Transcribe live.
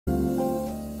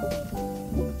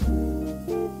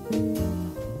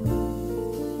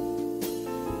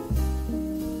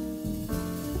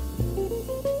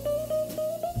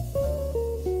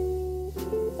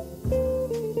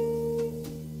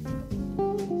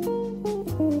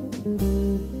Good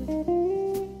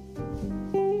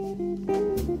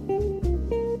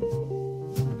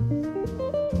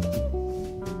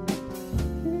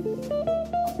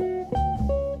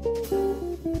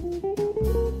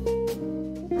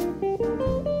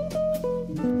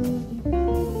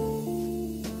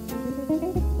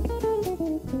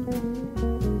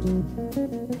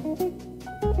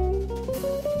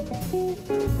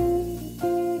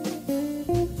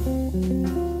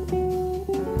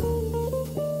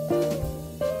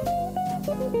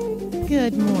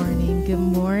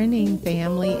morning,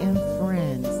 family and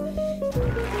friends. And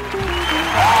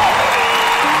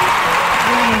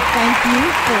thank you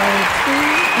for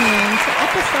tuning in to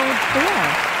episode 4,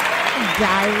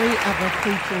 Diary of a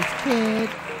Preacher's Kid,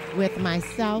 with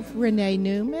myself, Renee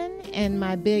Newman, and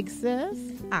my big sis,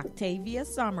 Octavia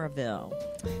Somerville.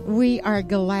 We are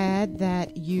glad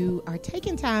that you are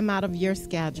taking time out of your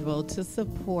schedule to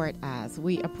support us.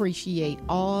 We appreciate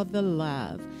all the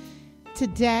love.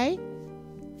 Today,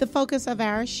 the focus of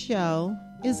our show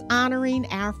is honoring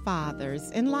our fathers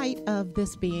in light of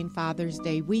this being Father's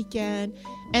Day weekend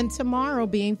and tomorrow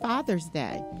being Father's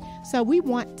Day. So we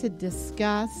want to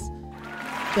discuss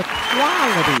the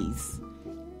qualities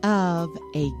of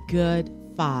a good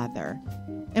father.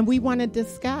 And we want to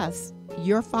discuss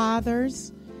your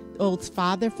fathers, those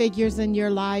father figures in your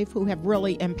life who have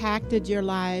really impacted your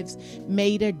lives,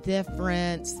 made a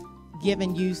difference,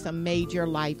 given you some major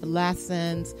life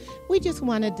lessons. We just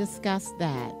want to discuss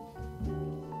that.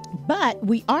 But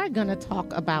we are going to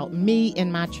talk about me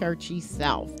and my churchy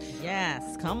self.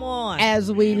 Yes, come on.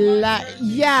 As we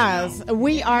yes,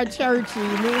 we are churchy.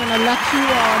 We want to let you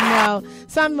all know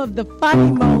some of the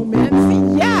funny moments,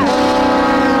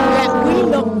 that we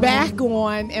look back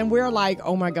on and we're like,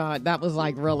 oh my God, that was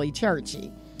like really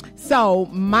churchy. So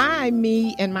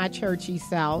me and my churchy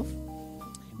self,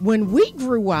 when we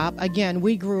grew up, again,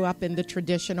 we grew up in the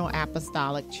traditional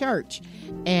apostolic church,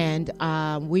 and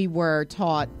we were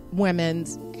taught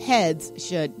women's heads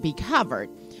should be covered,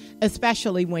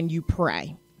 especially when you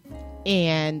pray.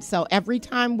 And so every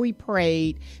time we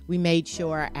prayed, we made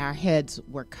sure our heads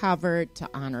were covered to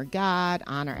honor God,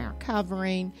 honor our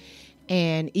covering.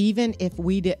 And even if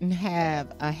we didn't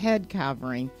have a head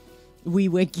covering, we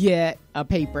would get a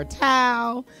paper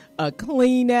towel, a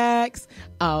Kleenex,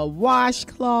 a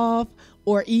washcloth,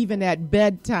 or even at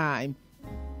bedtime,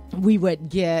 we would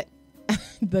get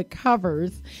the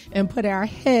covers and put our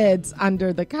heads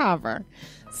under the cover.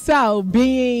 So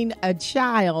being a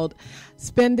child,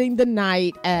 spending the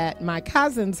night at my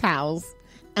cousin's house,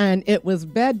 and it was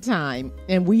bedtime,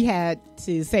 and we had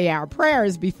to say our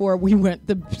prayers before we went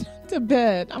to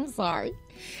bed. I'm sorry.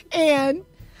 And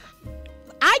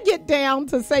I get down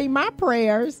to say my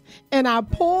prayers, and I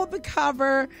pull the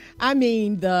cover,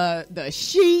 the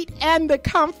sheet and the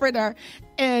comforter,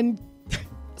 and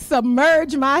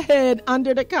submerge my head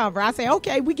under the cover. I say,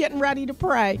 okay, we getting ready to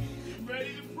pray.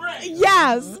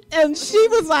 Yes. And she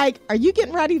was like, are you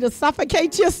getting ready to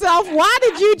suffocate yourself? Why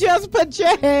did you just put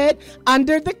your head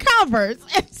under the covers?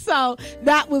 And so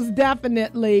that was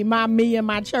definitely me and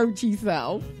my churchy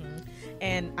self.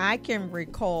 And I can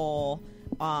recall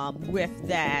with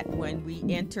that when we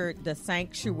entered the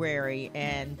sanctuary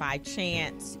and by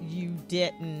chance you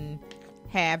didn't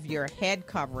have your head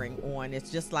covering on,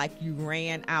 it's just like you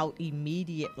ran out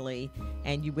immediately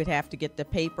and you would have to get the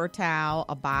paper towel,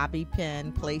 a bobby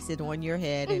pin, place it on your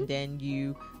head, and then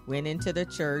you went into the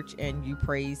church and you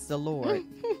praised the Lord.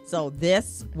 So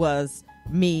this was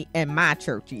me and my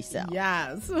churchy self.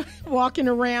 Yes. Walking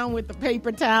around with the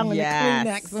paper towel and the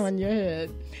Kleenex on your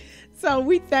head. So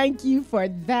we thank you for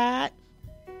that.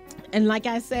 And like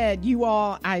I said, you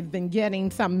all, I've been getting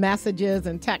some messages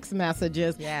and text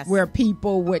messages where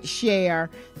people would share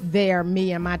their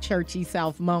me and my churchy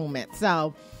self moment.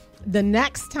 So the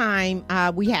next time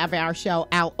we have our show,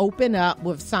 I'll open up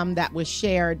with some that was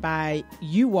shared by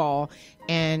you all,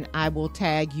 and I will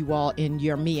tag you all in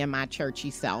your me and my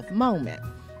churchy self moment.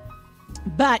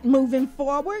 But moving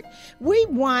forward, we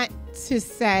want to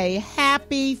say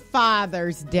Happy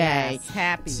Father's Day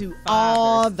to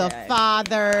all the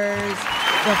fathers,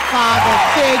 the father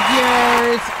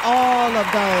figures, all of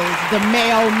those, the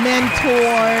male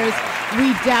mentors.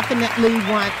 We definitely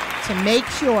want to make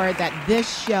sure that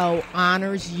this show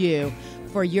honors you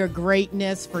for your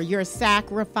greatness, for your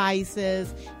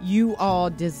sacrifices. You all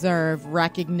deserve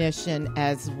recognition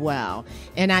as well.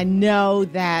 And I know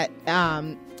that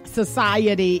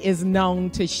society is known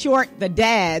to short the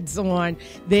dads on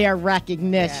their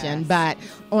recognition, but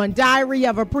on Diary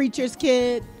of a Preacher's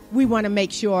Kid, we want to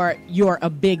make sure you're a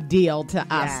big deal to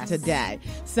us today.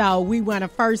 So we want to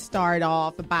first start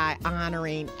off by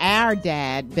honoring our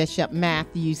dad, Bishop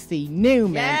Matthew C.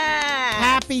 Newman. Yes.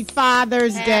 Happy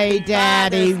Father's Day,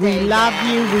 Daddy. We love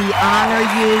you. We honor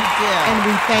you. And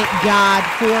we thank God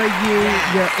for you,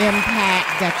 your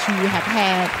impact that you have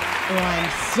had on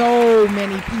so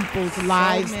many people's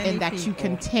lives and that you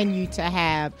continue to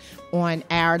have on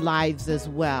our lives as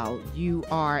well. You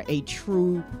are a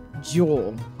true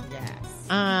jewel.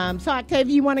 Yes. So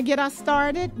Octavia, you want to get us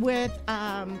started with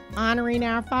honoring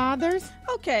our fathers?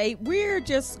 Okay, we're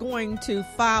just going to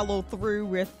follow through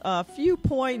with a few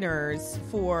pointers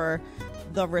for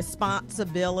the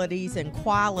responsibilities and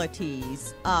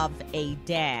qualities of a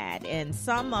dad. And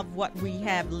some of what we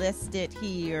have listed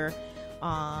here,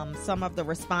 some of the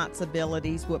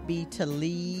responsibilities would be to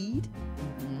lead,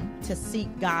 to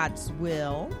seek God's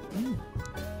will,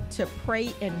 to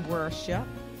pray and worship,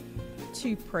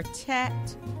 to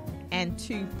protect, and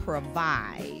to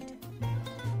provide.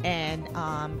 And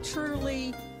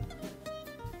truly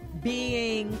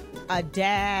being a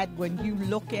dad, when you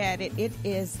look at it, it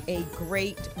is a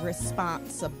great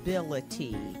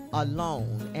responsibility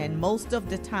alone. And most of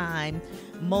the time,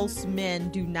 most men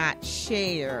do not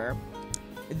share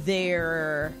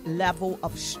their level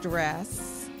of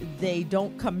stress. They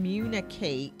don't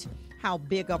communicate how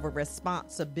big of a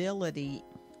responsibility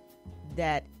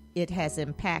that it has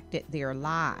impacted their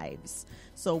lives.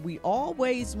 So we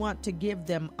always want to give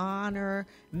them honor,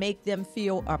 make them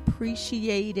feel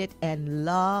appreciated and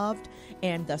loved,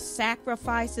 and the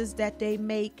sacrifices that they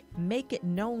make it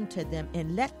known to them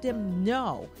and let them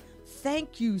know,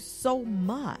 thank you so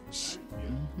much.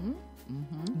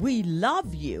 We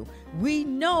love you. We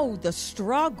know the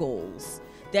struggles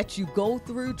that you go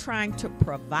through trying to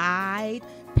provide,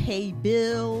 pay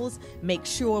bills, make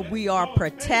sure we are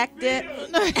protected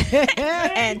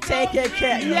and taken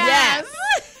care of.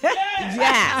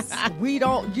 Yes. We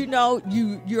don't,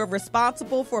 you're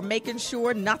responsible for making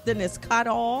sure nothing is cut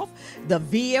off. The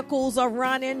vehicles are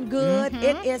running good.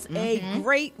 It is a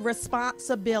great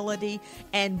responsibility,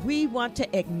 and we want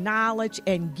to acknowledge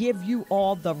and give you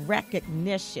all the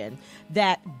recognition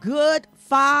that good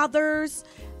fathers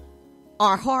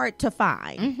are hard to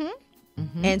find.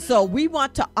 And so we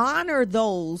want to honor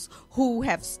those who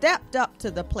have stepped up to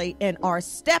the plate and are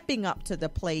stepping up to the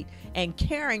plate and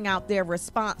carrying out their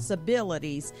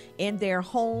responsibilities in their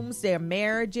homes, their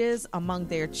marriages, among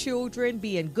their children,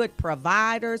 being good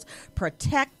providers,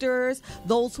 protectors,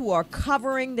 those who are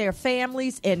covering their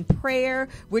families in prayer,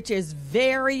 which is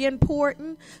very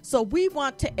important. So we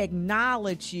want to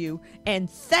acknowledge you and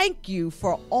thank you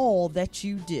for all that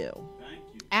you do.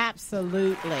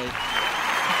 Absolutely.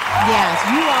 Yes,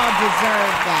 you all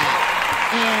deserve that.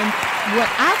 And what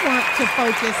I want to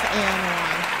focus in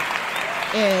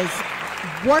on is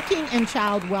working in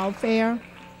child welfare.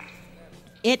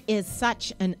 It is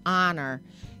such an honor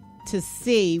to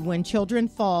see when children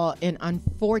fall in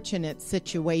unfortunate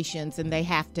situations and they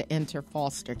have to enter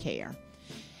foster care.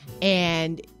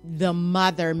 And the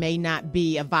mother may not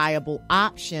be a viable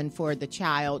option for the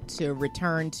child to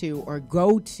return to or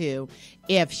go to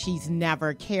if she's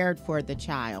never cared for the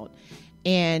child.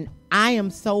 And I am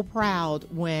so proud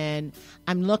when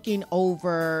I'm looking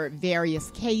over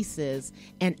various cases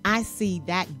and I see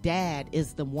that dad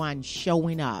is the one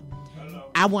showing up.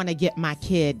 I want to get my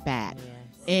kid back.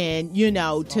 And,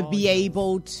 to be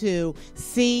able to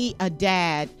see a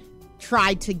dad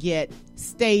try to get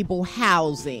stable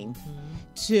housing,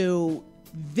 to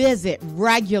visit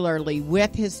regularly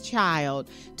with his child,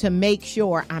 to make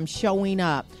sure I'm showing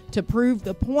up, to prove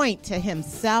the point to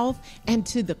himself and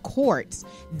to the courts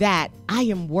that I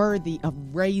am worthy of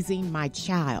raising my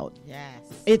child. Yes.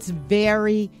 It's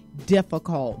very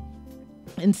difficult.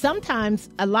 And sometimes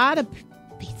a lot of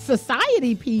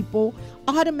society people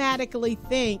automatically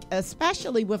think,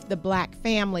 especially with the black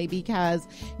family, because,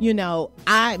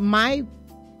 my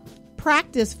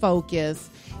practice focus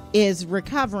is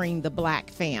recovering the black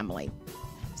family.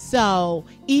 So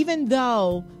even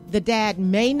though the dad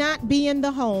may not be in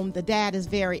the home, the dad is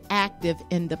very active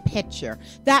in the picture.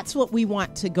 That's what we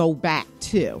want to go back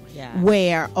to,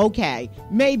 where, okay,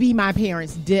 maybe my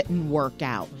parents didn't work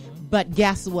out, but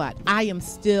guess what? I am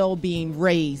still being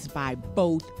raised by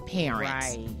both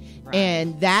parents. Right.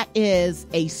 And that is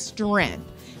a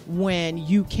strength when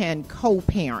you can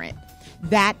co-parent.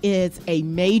 That is a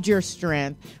major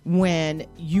strength when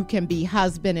you can be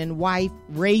husband and wife,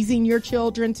 raising your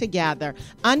children together,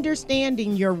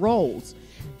 understanding your roles.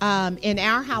 In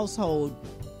our household,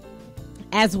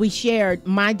 as we shared,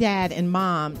 my dad and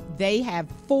mom, they have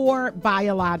 4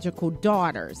 biological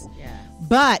daughters. Yes.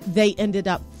 But they ended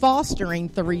up fostering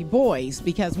 3 boys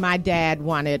because my dad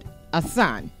wanted a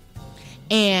son.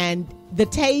 And the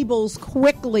tables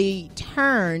quickly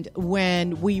turned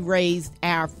when we raised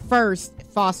our first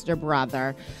foster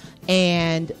brother.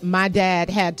 And my dad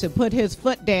had to put his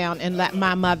foot down and let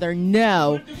my mother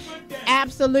know,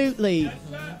 absolutely,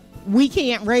 we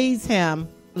can't raise him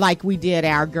like we did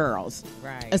our girls,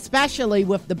 right? Especially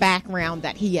with the background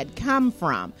that he had come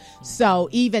from. So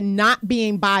even not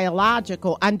being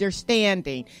biological,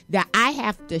 understanding that I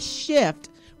have to shift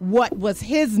what was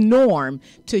his norm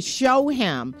to show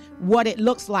him what it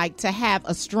looks like to have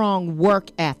a strong work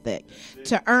ethic,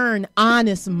 to earn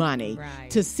honest money,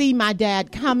 right. To see my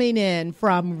dad coming in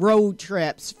from road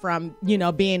trips, from,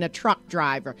 being a truck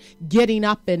driver, getting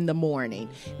up in the morning.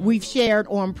 We've shared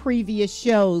on previous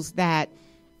shows that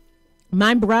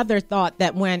my brother thought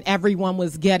that when everyone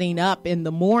was getting up in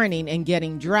the morning and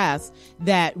getting dressed,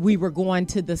 that we were going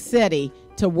to the city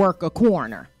to work a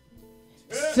corner.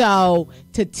 So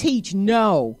to teach,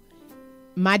 no,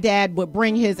 my dad would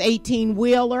bring his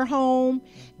 18-wheeler home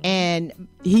and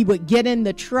he would get in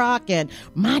the truck, and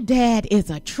my dad is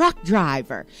a truck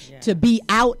driver, to be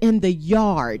out in the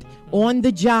yard on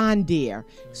the John Deere.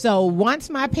 So once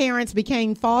my parents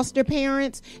became foster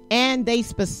parents and they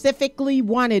specifically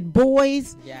wanted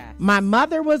boys, my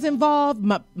mother was involved.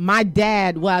 My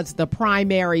dad was the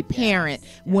primary parent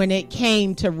when it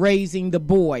came to raising the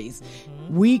boys.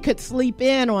 We could sleep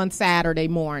in on Saturday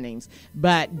mornings,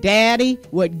 but Daddy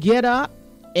would get up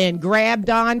and grab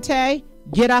Dante,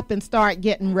 get up and start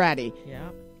getting ready.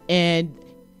 And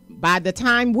by the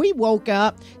time we woke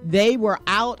up, they were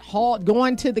out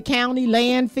going to the county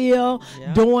landfill,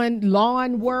 doing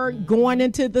lawn work, going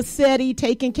into the city,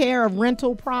 taking care of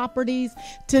rental properties.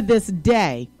 To this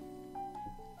day,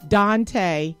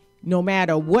 Dante, no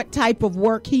matter what type of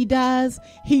work he does,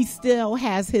 he still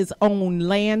has his own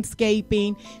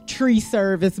landscaping, tree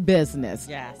service business.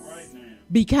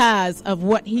 Because of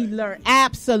what he learned.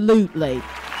 Absolutely.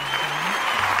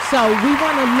 So we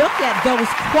want to look at those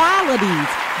qualities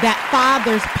that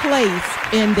fathers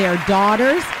place in their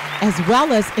daughters as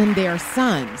well as in their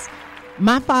sons.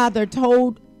 My father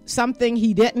told something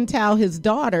he didn't tell his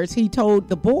daughters. He told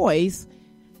the boys,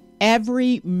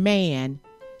 every man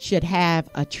should have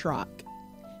a truck,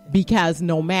 because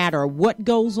no matter what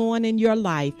goes on in your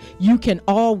life, you can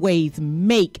always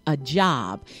make a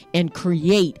job and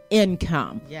create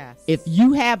income. If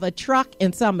you have a truck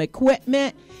and some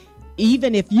equipment,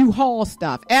 even if you haul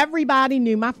stuff, everybody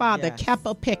knew my father kept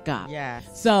a pickup.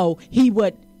 So he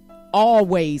would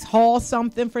always haul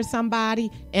something for somebody.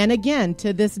 And again,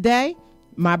 to this day,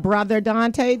 my brother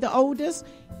Dante, the oldest,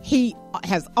 he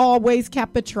has always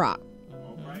kept a truck.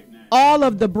 All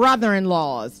of the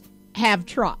brother-in-laws have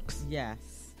trucks.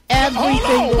 Every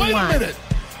single one. Wait a minute.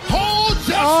 Hold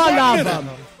just all one of minute. them.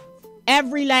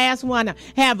 Every last one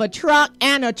have a truck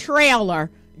and a trailer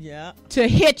to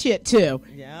hitch it to.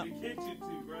 Yes.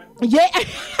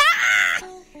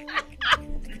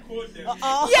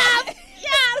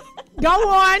 Go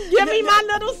on. Give me my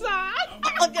little sign.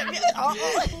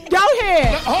 Go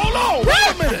ahead. Hold on.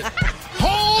 Wait a minute.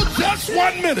 Hold just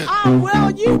 1 minute. Oh,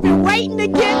 well, you've been waiting to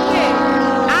get me.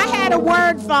 I had a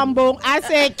word fumble. I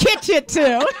said, kitch it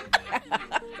too.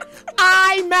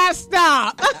 I messed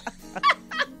up.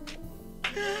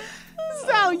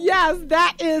 So, yes,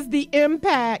 that is the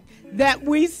impact that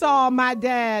we saw my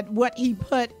dad, what he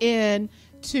put in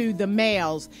to the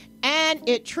males. And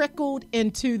it trickled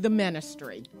into the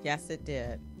ministry. Yes, it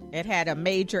did. It had a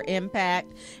major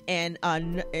impact, and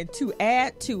to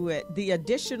add to it, the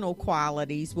additional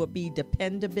qualities would be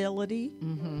dependability,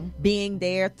 being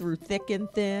there through thick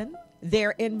and thin,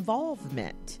 their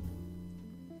involvement,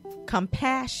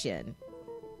 compassion,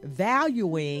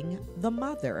 valuing the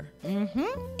mother,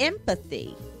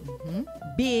 empathy,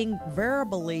 being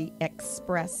verbally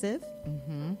expressive,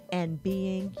 and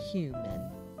being human.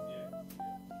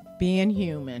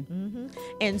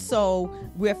 And so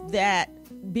with that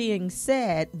being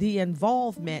said, the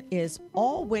involvement is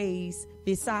always,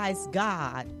 besides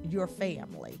God, your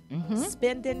family.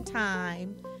 Spending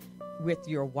time with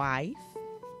your wife,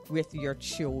 with your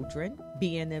children,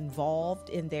 being involved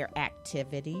in their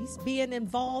activities, being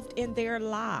involved in their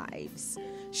lives,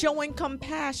 showing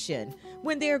compassion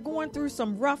when they're going through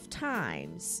some rough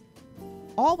times.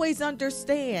 Always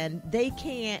understand they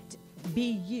can't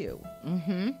be you.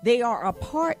 They are a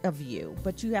part of you,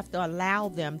 but you have to allow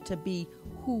them to be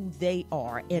who they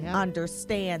are and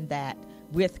understand that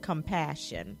with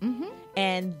compassion.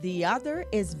 And the other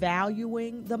is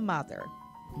valuing the mother.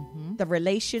 The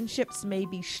relationships may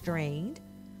be strained,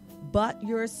 But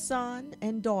your son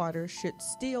and daughter should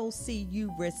still see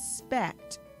you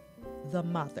respect the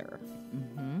mother,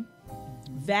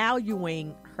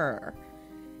 valuing her,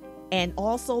 and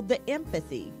also the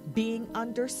empathy, being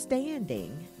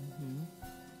understanding,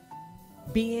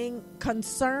 being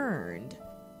concerned,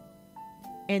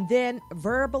 and then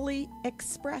verbally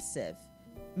expressive,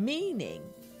 meaning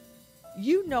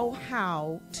you know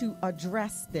how to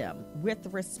address them with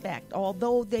respect.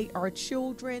 Although they are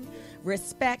children,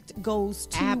 respect goes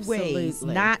two ways,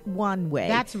 not one way.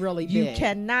 That's really big. You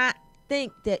cannot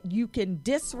think that you can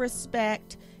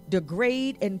disrespect,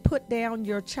 degrade, and put down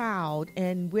your child,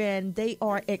 and when they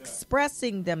are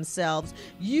expressing themselves,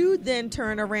 you then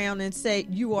turn around and say,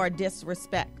 you are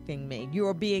disrespecting me. You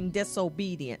are being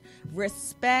disobedient.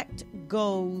 Respect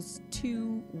goes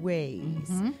two ways.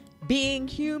 Being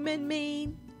human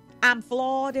mean I'm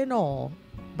flawed and all,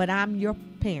 but I'm your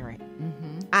parent.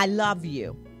 I love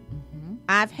you.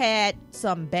 I've had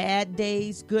some bad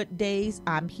days, good days.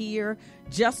 I'm here.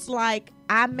 Just like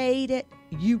I made it,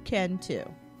 you can too.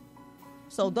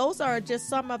 So those are just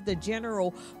some of the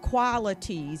general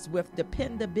qualities with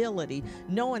dependability,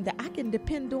 knowing that I can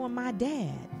depend on my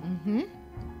dad.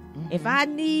 If I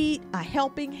need a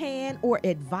helping hand or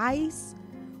advice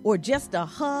or just a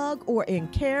hug or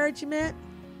encouragement,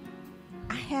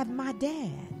 I have my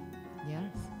dad.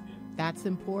 Yes, that's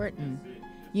important.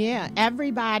 Yeah,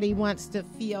 everybody wants to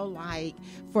feel like,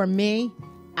 for me,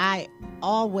 I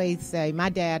always say my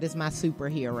dad is my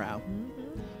superhero.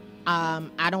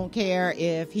 I don't care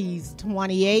if he's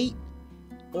 28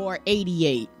 or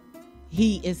 88.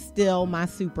 He is still my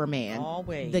Superman.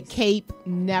 Always. The cape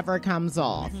never comes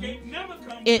off.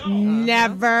 It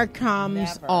Never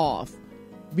comes off.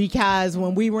 Because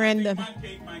when we were in the... My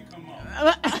cape might come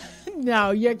off.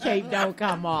 No, your cape don't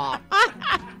come off.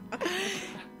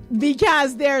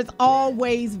 Because there's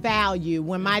always value.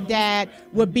 When my dad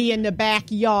would be in the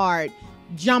backyard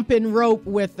jumping rope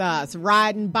with us,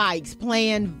 riding bikes,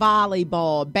 playing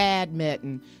volleyball,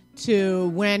 badminton, to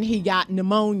when he got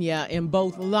pneumonia in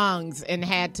both lungs and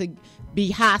had to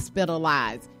be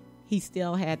hospitalized, he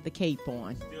still had the cape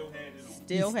on.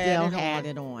 Still had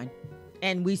it on.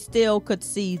 And we still could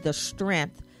see the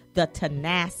strength, the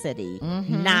tenacity,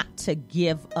 not to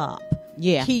give up.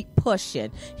 Yeah. Keep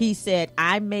pushing. He said,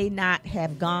 I may not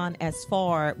have gone as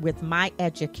far with my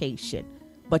education,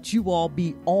 but you all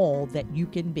be all that you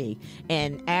can be.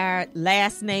 And our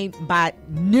last name by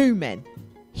Newman,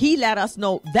 he let us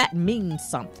know that means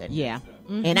something. Yeah.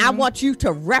 And I want you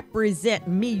to represent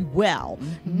me well.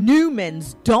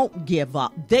 Newmans don't give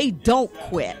up. They don't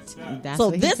quit. That's so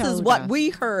what he this is told what us. we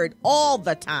heard all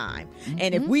the time.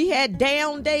 And if we had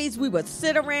down days, we would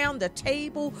sit around the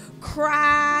table,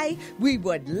 cry, we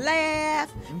would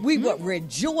laugh, we would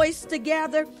rejoice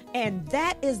together. And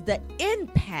that is the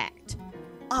impact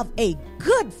of a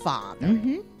good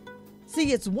father.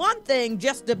 See, it's one thing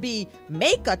just to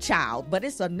make a child, but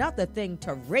it's another thing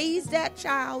to raise that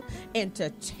child and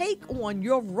to take on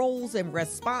your roles and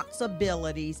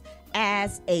responsibilities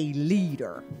as a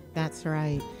leader. That's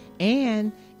right.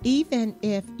 And even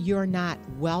if you're not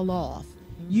well off,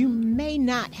 you may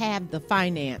not have the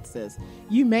finances.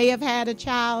 You may have had a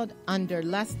child under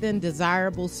less than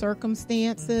desirable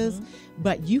circumstances,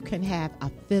 but you can have a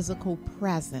physical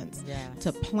presence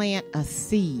to plant a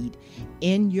seed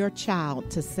in your child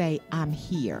to say, I'm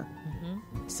here,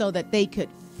 so that they could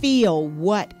feel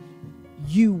what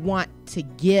you want to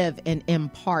give and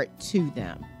impart to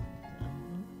them.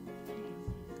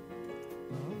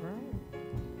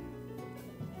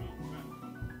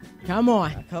 Come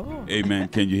on. Amen.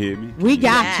 Can you hear me? We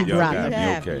got you, Y'all brother.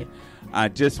 got me? Okay. I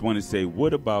just want to say,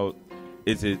 what about,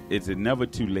 is it never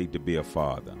too late to be a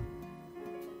father?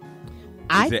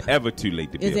 Is it ever too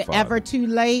late to be a father? Is it ever too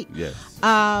late? Yes.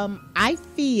 I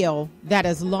feel that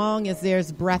as long as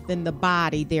there's breath in the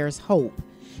body, there's hope.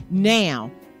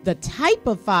 Now, the type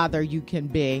of father you can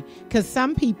be, because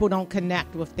some people don't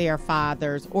connect with their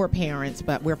fathers or parents,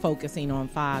 but we're focusing on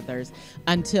fathers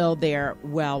until they're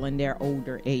well in their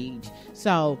older age.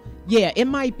 So, yeah, it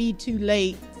might be too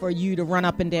late for you to run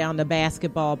up and down the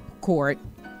basketball court,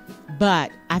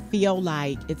 but I feel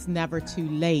like it's never too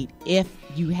late if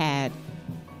you had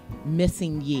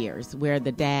missing years where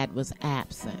the dad was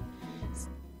absent.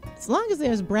 As long as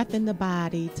there's breath in the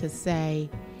body to say,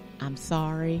 I'm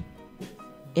sorry,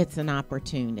 it's an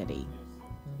opportunity.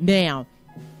 Now,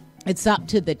 it's up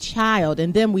to the child,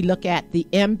 and then we look at the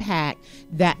impact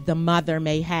that the mother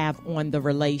may have on the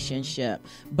relationship.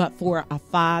 But for a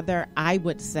father, I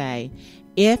would say,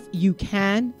 if you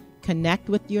can connect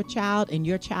with your child and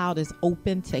your child is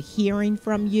open to hearing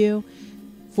from you,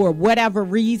 for whatever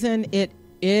reason it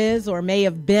is or may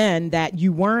have been that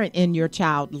you weren't in your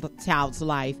child's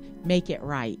life, make it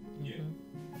right. Yeah.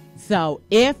 So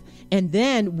and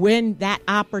then when that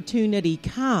opportunity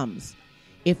comes,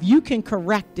 if you can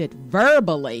correct it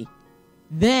verbally,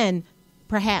 then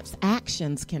perhaps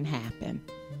actions can happen.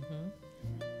 Mm-hmm.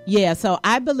 Yeah, so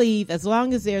I believe as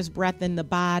long as there's breath in the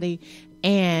body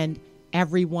and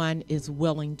everyone is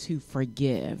willing to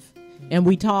forgive. And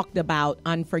we talked about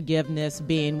unforgiveness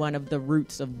being one of the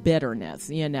roots of bitterness,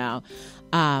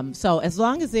 So as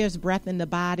long as there's breath in the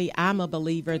body, I'm a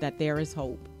believer that there is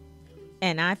hope.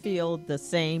 And I feel the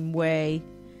same way,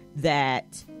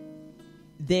 that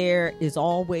there is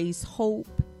always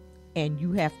hope, and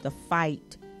you have to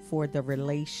fight for the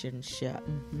relationship,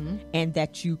 mm-hmm. and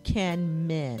that you can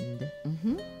mend,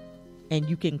 mm-hmm. and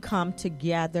you can come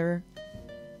together.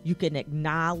 You can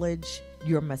acknowledge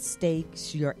your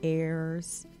mistakes, your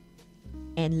errors,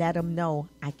 and let them know,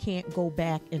 I can't go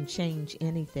back and change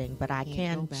anything, but I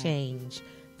can change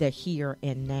the here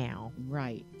and now.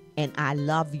 Right. And I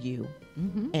love you,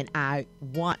 mm-hmm. and I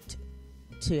want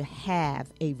to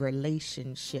have a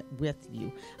relationship with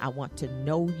you. I want to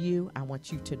know you. I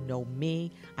want you to know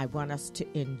me. I want us to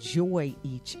enjoy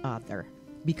each other,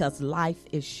 because life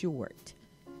is short.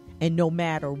 And no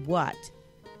matter what,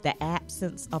 the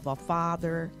absence of a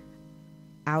father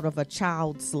out of a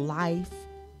child's life,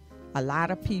 a lot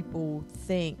of people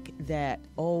think that,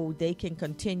 they can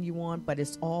continue on, but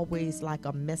it's always like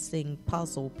a missing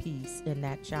puzzle piece in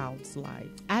that child's life.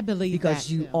 I believe because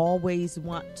that, you always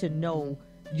want to know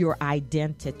your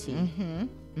identity. Mm-hmm.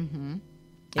 Mm-hmm.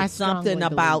 It's something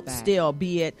about still,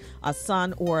 be it a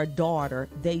son or a daughter,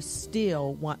 they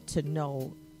still want to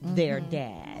know mm-hmm. their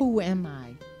dad. Who am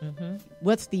I? Mm-hmm.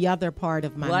 What's the other part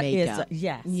of my makeup?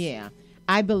 Yes. Yeah.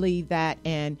 I believe that,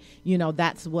 and,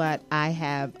 that's what I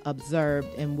have observed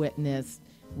and witnessed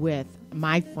with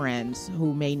my friends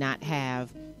who may not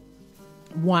have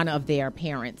one of their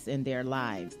parents in their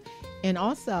lives. And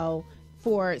also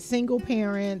for single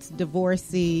parents,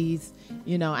 divorcees,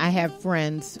 I have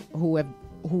friends who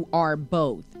are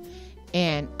both.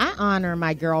 And I honor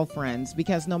my girlfriends,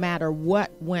 because no matter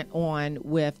what went on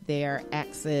with their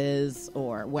exes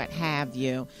or what have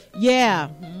you,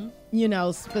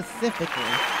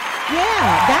 specifically.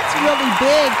 Yeah, that's really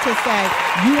big to say,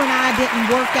 you and I didn't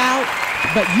work out,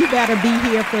 but you better be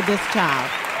here for this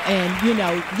child. And,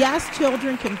 yes,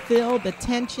 children can feel the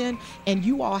tension, and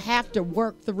you all have to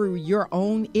work through your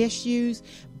own issues,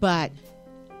 but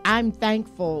I'm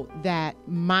thankful that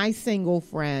my single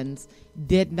friends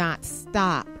did not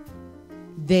stop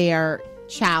their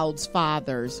child's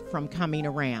fathers from coming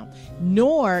around,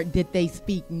 nor did they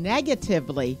speak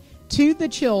negatively to the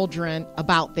children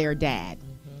about their dad.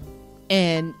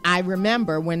 And I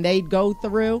remember when they'd go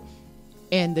through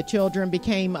and the children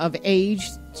became of age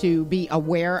to be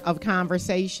aware of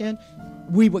conversation,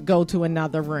 we would go to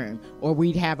another room, or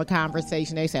we'd have a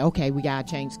conversation. They say, okay, we got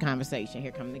to change the conversation.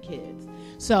 Here come the kids.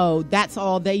 So that's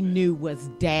all they knew was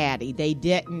daddy. They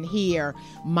didn't hear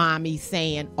mommy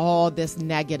saying all this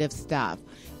negative stuff.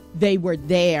 They were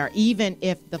there, even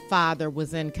if the father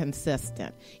was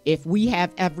inconsistent. If we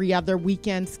have every other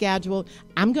weekend scheduled,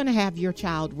 I'm going to have your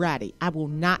child ready. I will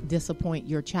not disappoint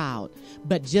your child.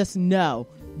 But just know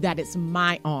that it's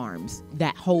my arms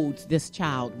that holds this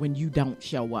child when you don't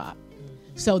show up.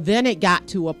 So then it got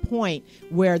to a point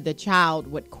where the child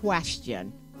would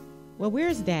question, well,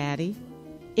 where's daddy?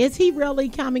 Is he really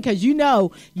coming? Because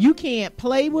you can't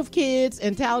play with kids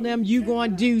and tell them you're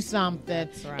going to do something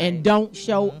and don't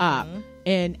show up.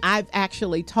 And I've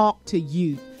actually talked to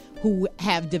youth who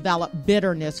have developed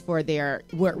bitterness for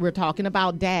we're talking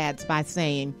about dads, by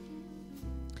saying,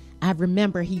 I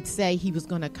remember he'd say he was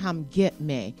going to come get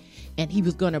me, and he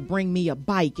was going to bring me a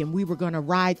bike, and we were going to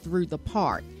ride through the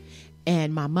park.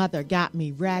 And my mother got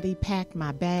me ready, packed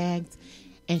my bags,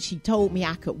 and she told me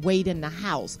I could wait in the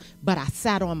house, but I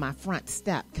sat on my front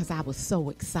step because I was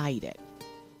so excited.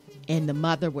 And the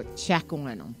mother would check on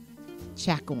him.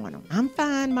 I'm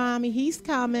fine, Mommy. He's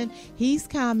coming.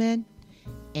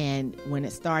 And when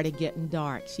it started getting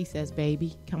dark, she says,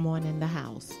 baby, come on in the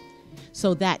house.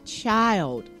 So that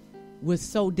child was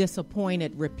so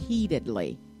disappointed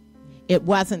repeatedly. It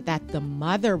wasn't that the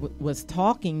mother was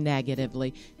talking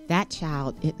negatively. That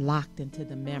child, it locked into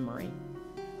the memory.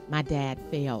 My dad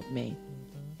failed me.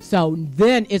 So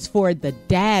then it's for the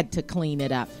dad to clean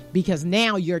it up, because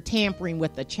now you're tampering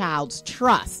with the child's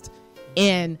trust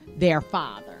in their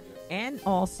father. And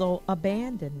also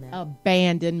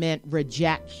abandonment.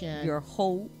 Rejection. Your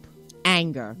hope.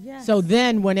 Anger. Yes. So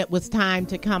then when it was time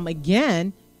to come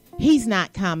again, he's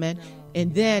not coming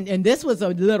And this was a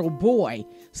little boy.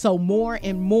 So more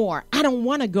and more, I don't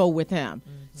want to go with him.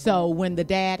 So when the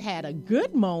dad had a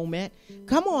good moment,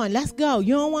 come on, let's go.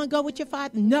 You don't want to go with your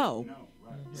father? No.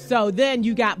 So then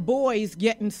you got boys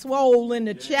getting swole in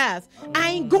the chest.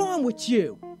 I ain't going with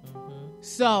you.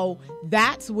 So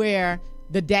that's where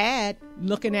the dad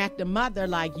looking at the mother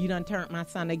like, you done turned my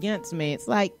son against me. It's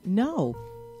like, no,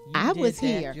 I was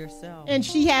here. Yourself. And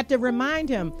she had to remind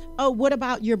him, oh, what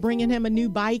about you're bringing him a new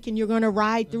bike and you're going to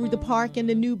ride through the park in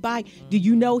the new bike? Do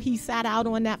you know he sat out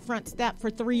on that front step for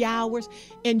 3 hours?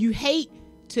 And you hate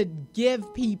to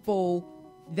give people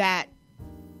that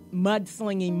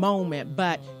mudslinging moment,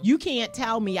 but you can't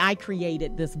tell me I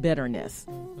created this bitterness.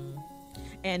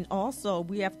 And also,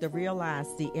 we have to realize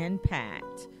the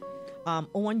impact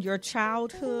on your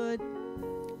childhood,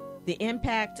 the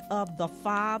impact of the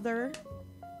father,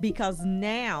 because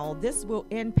now this will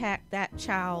impact that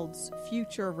child's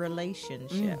future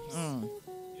relationships.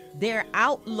 Their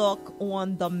outlook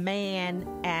on the man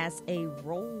as a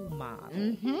role model.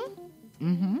 Especially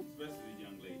the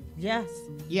young lady. Yes.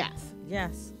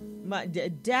 Yes.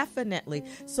 Definitely.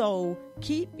 So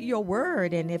keep your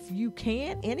word, and if you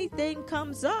can't, anything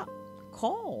comes up,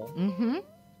 call.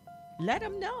 Let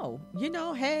them know.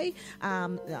 Hey,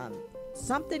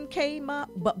 something came up,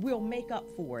 but we'll make up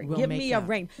for it. Give me a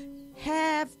ring.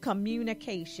 Have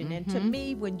communication. And to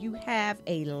me, when you have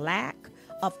a lack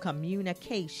of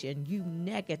communication, you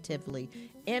negatively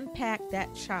impact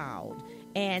that child,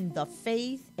 and the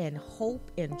faith and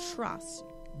hope and trust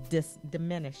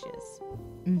diminishes.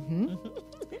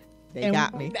 They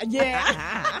got me.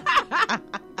 Yeah.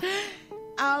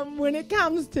 When it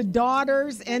comes to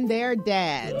daughters and their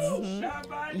dads,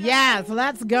 yes,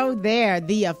 let's go there.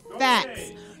 The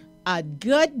effects. A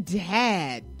good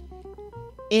dad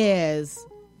is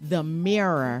the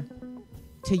mirror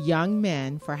to young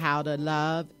men for how to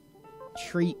love,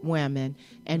 treat women,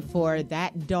 and for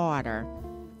that daughter,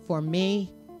 for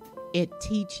me, it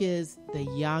teaches the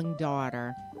young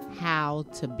daughter how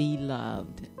to be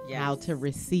loved, how to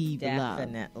receive love.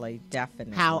 Definitely.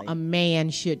 How a man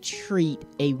should treat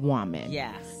a woman.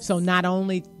 Yes. So not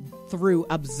only through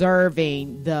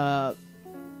observing the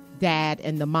dad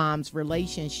and the mom's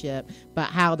relationship, but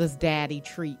how does daddy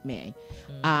treat me?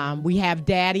 We have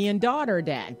daddy and daughter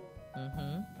day.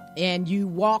 And you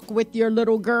walk with your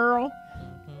little girl,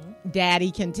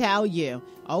 daddy can tell you,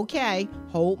 okay,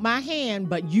 hold my hand,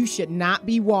 but you should not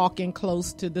be walking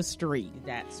close to the street.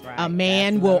 That's right. A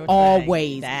man will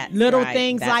always. Little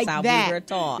things like how that. We were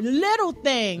taught. Little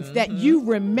things that you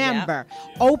remember.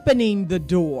 Opening the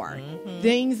door.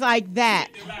 Things like that.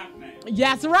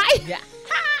 That's right. Yeah.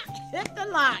 Hit the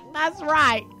lock. That's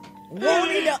right.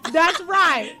 Won't he know? That's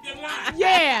right.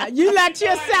 Yeah, you let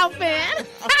yourself in.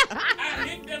 I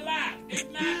hit the lock. It's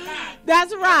not locked.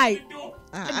 That's right.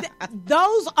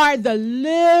 Those are the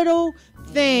little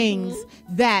things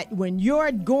that when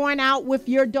you're going out with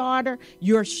your daughter,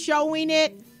 you're showing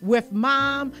it with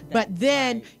mom, but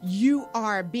then you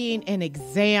are being an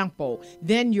example.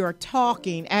 Then you're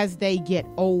talking as they get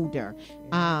older.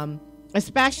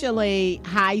 Especially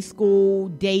high school,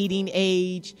 dating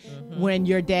age, when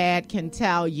your dad can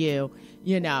tell you,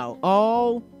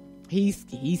 oh, he's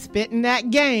spitting that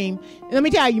game. Let me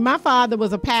tell you, my father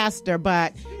was a pastor,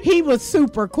 but he was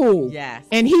super cool. Yes.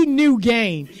 And he knew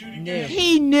game.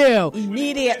 He knew.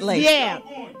 Immediately. Yeah.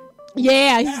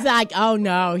 Yeah, he's like, oh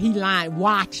no, he lying.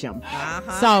 Watch him.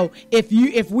 So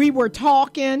if we were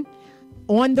talking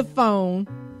on the phone,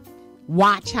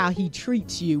 watch how he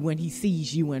treats you when he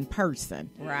sees you in person.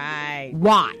 Right.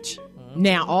 Watch.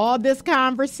 Now, all this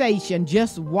conversation,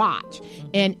 just watch.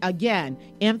 And again,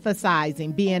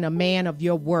 emphasizing being a man of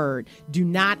your word. Do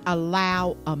not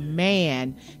allow a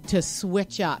man to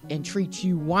switch up and treat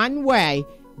you one way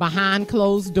behind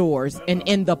closed doors and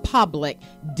in the public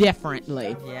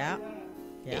differently. Yeah.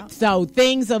 So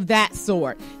things of that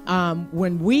sort.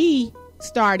 When we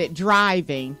started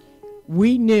driving,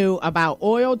 we knew about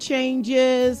oil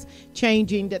changes,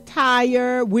 changing the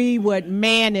tire. We would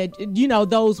manage,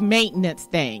 those maintenance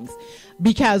things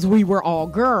because we were all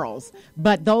girls.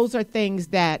 But those are things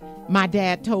that my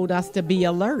dad told us to be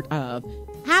alert of.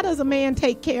 How does a man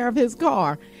take care of his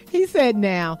car? He said,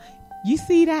 now, you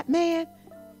see that man?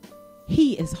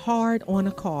 He is hard on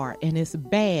a car, and it's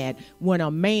bad when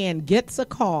a man gets a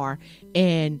car,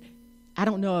 and I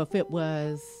don't know if it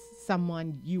was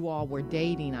someone you all were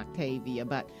dating, Octavia,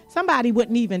 but somebody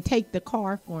wouldn't even take the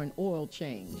car for an oil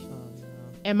change.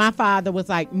 And my father was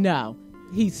like, no,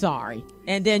 he's sorry.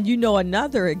 And then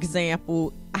another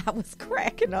example, I was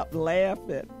cracking up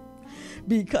laughing.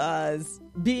 because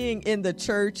being in the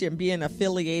church and being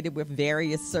affiliated with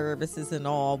various services and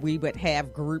all, we would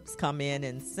have groups come in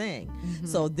and sing. Mm-hmm.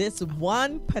 So this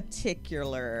one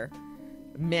particular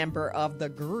member of the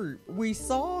group, we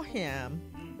saw him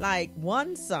like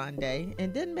one Sunday,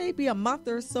 and then maybe a month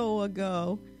or so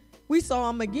ago, we saw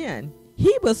him again.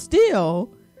 He was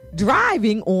still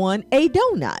driving on a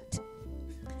donut.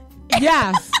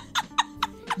 Yes.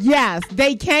 Yes,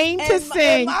 they came to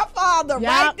sing. And my father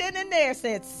right then and there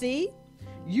said, see,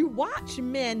 you watch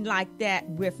men like that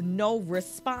with no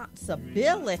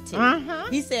responsibility. Uh-huh.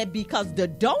 He said, because the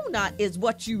donut is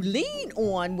what you lean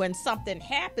on when something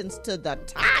happens to the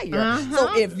tire. Uh-huh.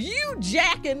 So if you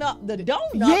jacking up the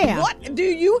donut, what do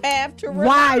you have to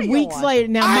rely on? Weeks later.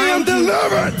 Now, I am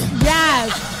delivered.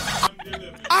 Yes.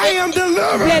 I am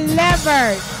delivered.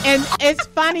 And it's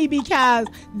funny because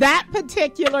that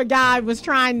particular guy was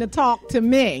trying to talk to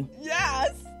me.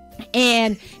 Yes.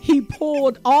 And he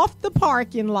pulled off the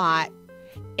parking lot,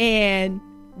 and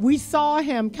we saw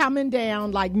him coming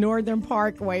down like Northern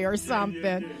Parkway or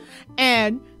something.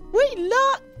 And we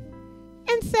looked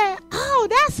and said, oh,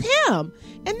 that's him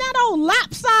in that old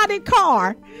lopsided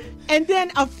car. And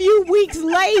then a few weeks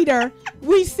later,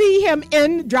 we see him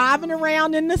driving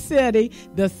around in the city,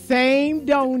 the same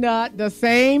donut, the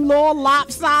same little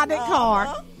lopsided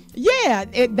car. Yeah,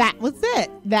 that was it.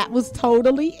 That was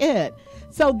totally it.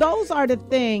 So those are the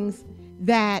things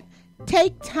that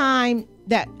take time,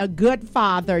 that a good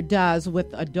father does with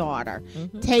a daughter.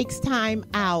 Mm-hmm. Takes time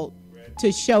out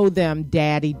to show them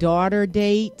daddy-daughter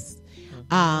dates,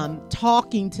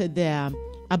 talking to them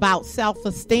about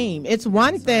self-esteem. It's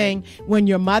one thing when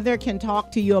your mother can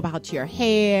talk to you about your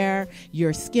hair,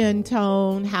 your skin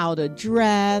tone, how to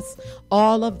dress,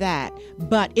 all of that.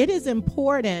 But it is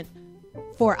important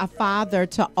for a father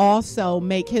to also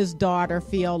make his daughter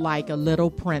feel like a little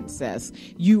princess.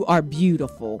 You are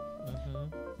beautiful.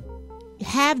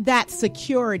 Have that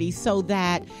security so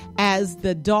that as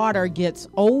the daughter gets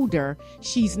older,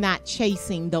 she's not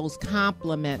chasing those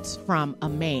compliments from a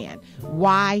man.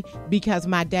 Why? Because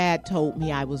my dad told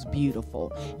me I was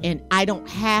beautiful, and I don't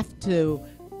have to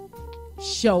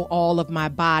show all of my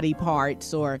body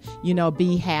parts or,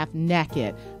 be half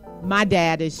naked. My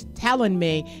dad is telling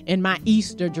me in my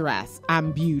Easter dress,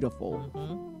 I'm beautiful.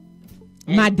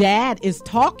 Mm-hmm. My dad is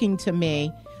talking to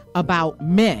me about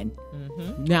men.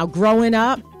 Now, growing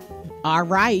up, all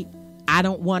right, I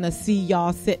don't want to see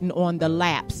y'all sitting on the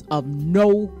laps of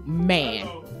no man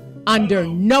under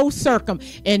no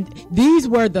And these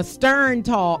were the stern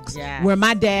talks where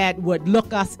my dad would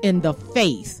look us in the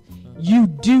face. You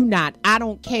do not. I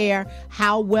don't care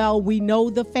how well we know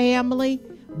the family,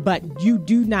 but you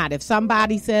do not. If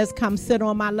somebody says, come sit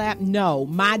on my lap, no.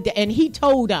 And he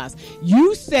told us,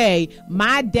 you say,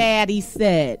 my daddy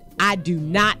said, I do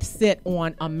not sit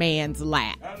on a man's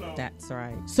lap. That's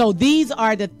right. So these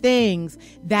are the things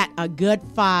that a good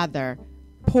father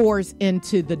pours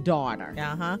into the daughter.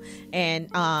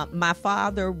 And my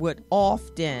father would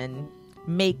often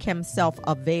make himself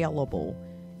available.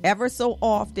 Ever so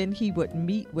often, he would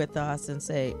meet with us and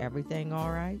say, everything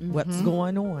all right? Mm-hmm. What's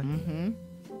going on?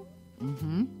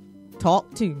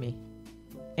 Talk to me.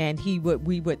 And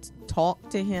we would talk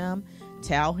to him,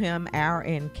 tell him our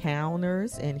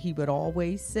encounters, and he would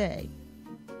always say,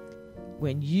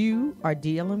 when you are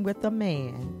dealing with a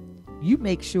man, you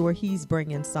make sure he's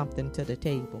bringing something to the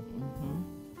table.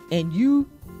 And you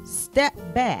step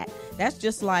back. That's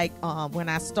just like when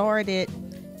I started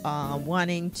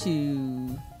wanting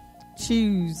to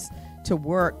choose to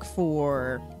work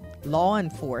for law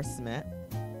enforcement.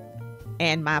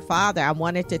 And my father, I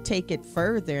wanted to take it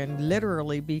further and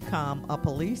literally become a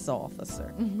police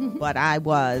officer. But I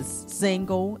was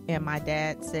single, and my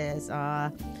dad says,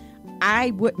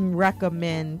 I wouldn't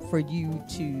recommend for you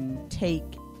to take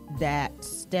that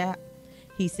step.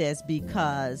 He says,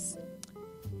 because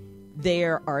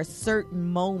there are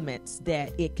certain moments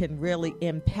that it can really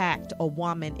impact a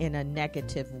woman in a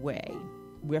negative way,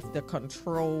 with the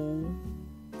control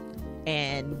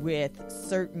and with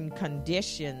certain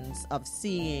conditions of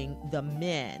seeing the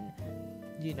men,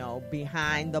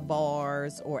 behind the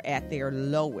bars or at their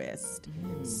lowest.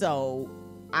 So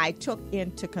I took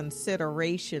into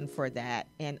consideration for that,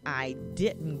 and I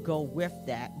didn't go with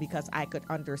that because I could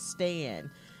understand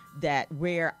that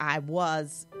where I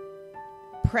was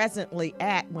presently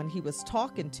at when he was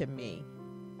talking to me,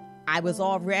 I was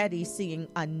already seeing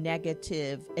a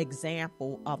negative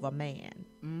example of a man.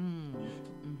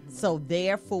 So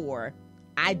therefore,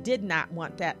 I did not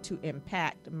want that to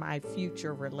impact my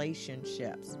future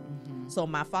relationships. So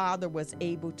my father was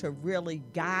able to really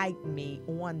guide me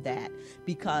on that,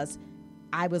 because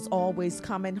I was always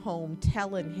coming home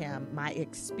telling him my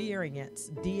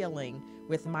experience dealing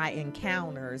with my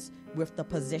encounters with the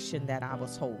position that I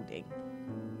was holding.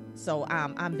 So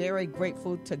I'm very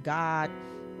grateful to God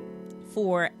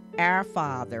for our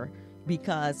Father,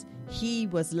 because he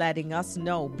was letting us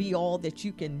know, be all that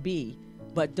you can be,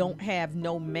 but don't have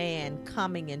no man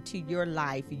coming into your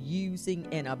life using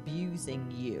and abusing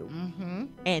you,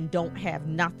 and don't have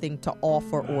nothing to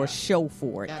offer or show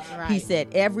for it. That's right. He said,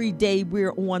 every day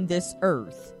we're on this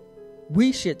earth,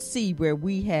 we should see where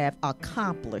we have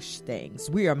accomplished things.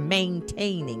 We are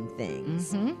maintaining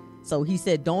things. So he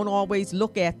said, don't always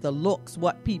look at the looks,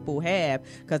 what people have,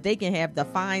 because they can have the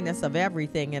finest of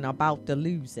everything and about to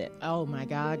lose it. Oh, my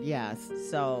God, yes.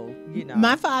 So, you know.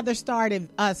 My father started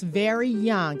us very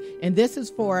young, and this is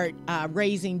for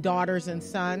raising daughters and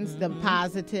sons, the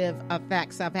positive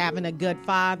effects of having a good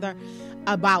father,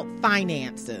 about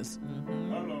finances.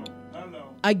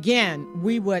 Again,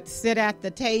 we would sit at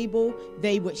the table.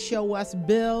 They would show us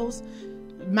bills.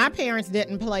 My parents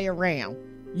didn't play around.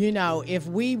 You know, if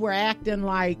we were acting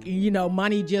like, you know,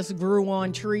 money just grew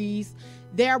on trees,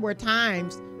 there were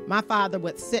times my father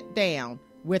would sit down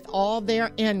with all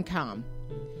their income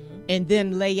and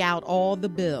then lay out all the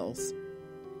bills.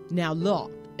 Now, look,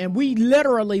 and we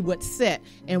literally would sit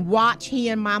and watch he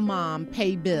and my mom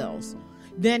pay bills.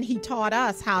 Then he taught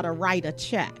us how to write a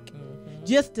check,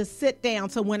 just to sit down.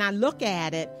 So when I look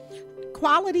at it,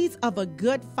 qualities of a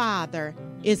good father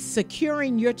is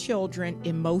securing your children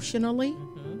emotionally,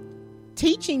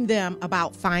 teaching them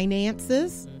about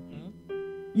finances.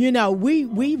 You know, we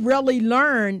really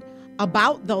learn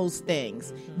about those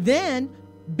things. Then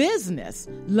business,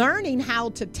 learning how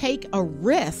to take a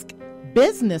risk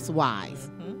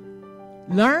business-wise.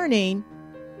 Learning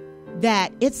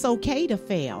that it's okay to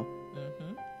fail.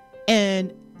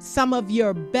 And some of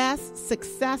your best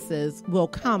successes will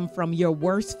come from your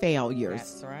worst failures.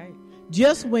 That's right.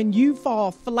 Just when you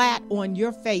fall flat on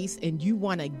your face and you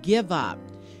want to give up,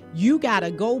 you got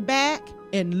to go back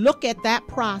and look at that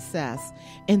process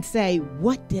and say,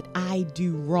 what did I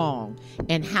do wrong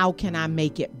and how can I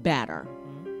make it better?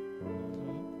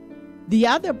 The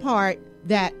other part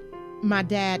that my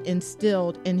dad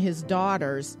instilled in his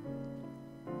daughters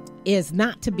is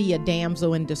not to be a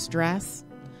damsel in distress,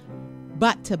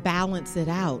 but to balance it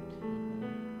out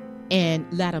and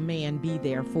let a man be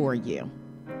there for you.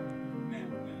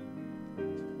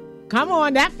 Come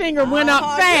on, that finger went up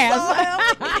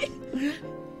fast.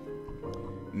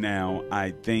 Now,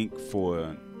 I think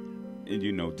for,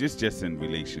 you know, just in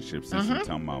relationships, since we're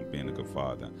talking about being a good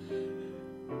father,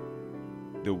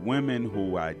 the women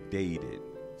who I dated,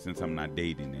 since I'm not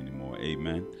dating anymore,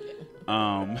 amen.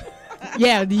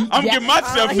 Yeah, I'm getting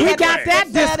myself. He got that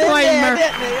disclaimer.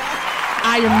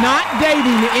 I am not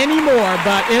dating anymore,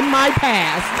 but in my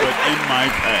past.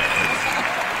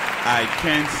 I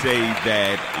can say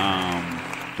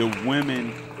that the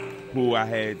women who I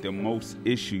had the most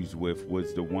issues with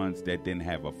was the ones that didn't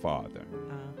have a father.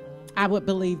 I would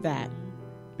believe that.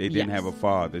 They didn't have a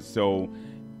father. So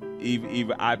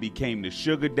either I became the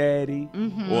sugar daddy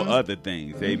or other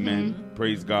things. Amen.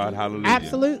 Praise God. Hallelujah.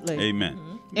 Absolutely. Amen.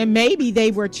 And maybe they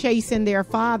were chasing their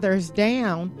fathers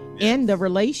down in the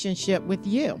relationship with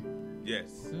you.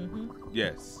 Yes.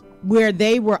 Yes. Where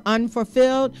they were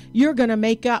unfulfilled, you're going to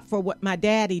make up for what my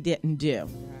daddy didn't do.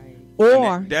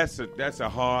 Or that's a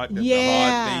hard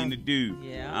thing to do.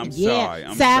 Yeah. I'm sorry.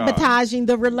 I'm sabotaging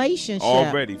the relationship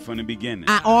already from the beginning.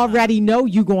 I already know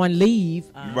you're going to leave.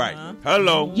 Right.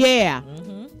 Hello. Yeah.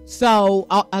 So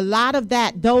a lot of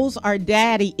that, those are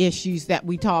daddy issues that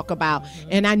we talk about.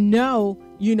 And I know,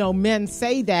 you know, men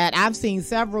say that. I've seen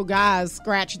several guys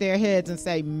scratch their heads and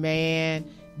say, man,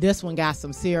 this one got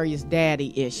some serious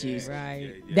daddy issues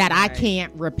that I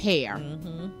can't repair.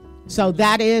 So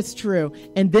that is true.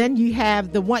 And then you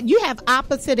have you have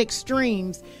opposite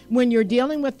extremes when you're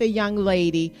dealing with a young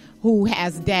lady who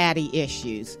has daddy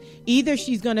issues. Either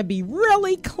she's going to be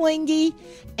really clingy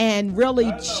and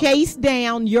really chase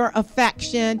down your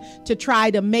affection to try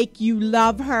to make you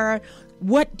love her.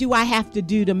 What do I have to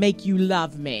do to make you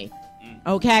love me?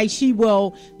 Okay, she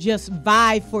will just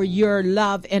vie for your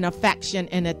love and affection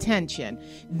and attention.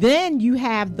 Then you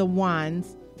have the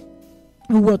ones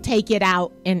who will take it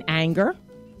out in anger,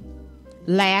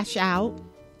 lash out.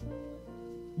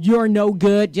 You're no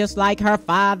good, just like her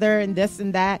father and this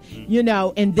and that, you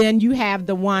know. And then you have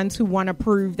the ones who want to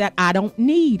prove that I don't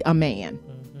need a man.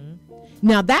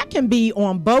 Now, that can be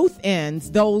on both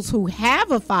ends, those who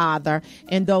have a father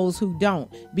and those who don't.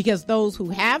 Because those who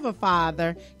have a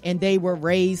father and they were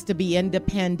raised to be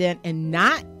independent and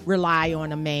not rely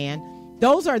on a man,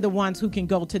 those are the ones who can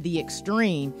go to the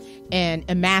extreme and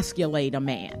emasculate a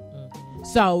man.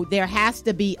 So there has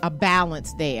to be a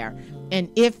balance there. And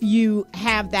if you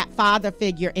have that father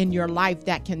figure in your life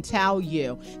that can tell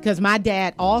you, because my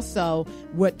dad also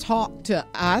would talk to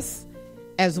us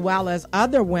as well as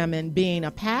other women, being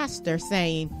a pastor,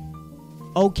 saying,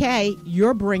 okay,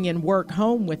 you're bringing work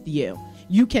home with you.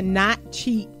 You cannot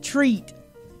treat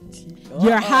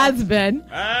your husband.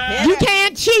 You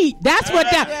can't cheat. That's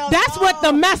what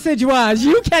the message was.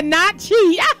 You cannot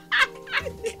cheat.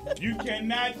 You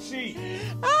cannot cheat.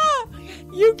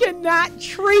 You cannot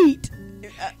treat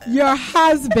your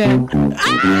husband. Thank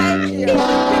you.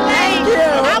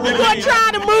 I was going to try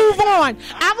to move on.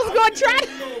 I was going to try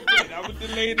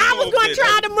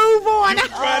to move on.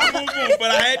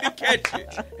 But I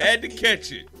had to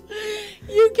catch it.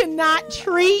 You cannot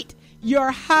treat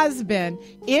your husband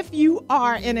if you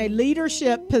are in a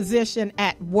leadership position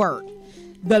at work.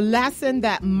 The lesson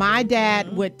that my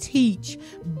dad would teach,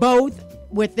 both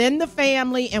within the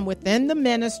family and within the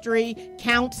ministry,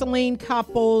 counseling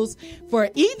couples, for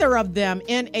either of them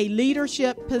in a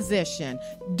leadership position,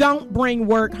 don't bring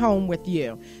work home with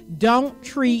you. Don't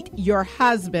treat your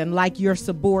husband like your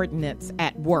subordinates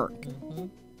at work.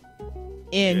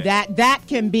 And that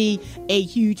can be a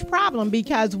huge problem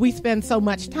because we spend so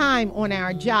much time on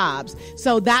our jobs.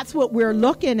 So that's what we're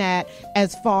looking at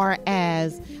as far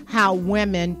as how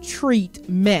women treat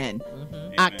men.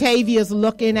 Octavia's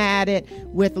looking at it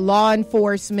with law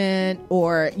enforcement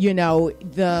or,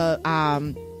 the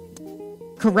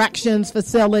corrections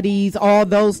facilities, all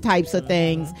those types of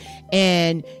things.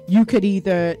 And you could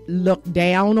either look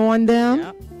down on them.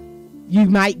 Yep. You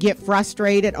might get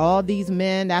frustrated. All these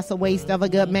men, that's a waste of a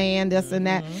good man, this and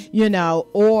that,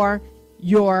 or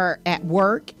you're at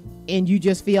work and you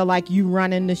just feel like you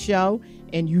running the show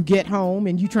and you get home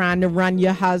and you trying to run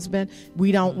your husband.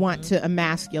 We don't want to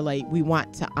emasculate. We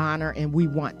want to honor and we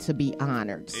want to be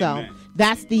honored. So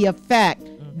that's the effect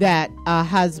that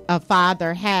a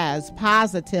father has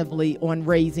positively on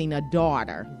raising a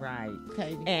daughter. Right.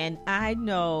 Okay. And I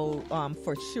know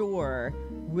for sure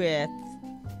with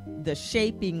the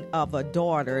shaping of a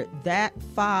daughter, that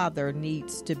father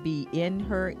needs to be in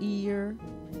her ear.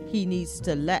 He needs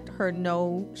to let her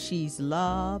know she's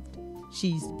loved,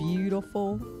 she's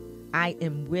beautiful. I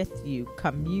am with you.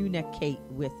 Communicate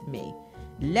with me.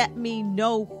 Let me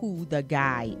know who the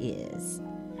guy is.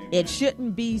 It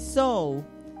shouldn't be so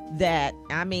that,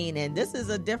 and this is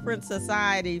a different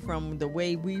society from the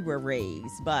way we were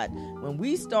raised, but when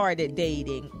we started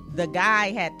dating, the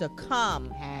guy had to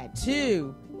come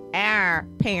to our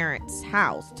parents'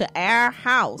 house,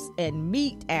 and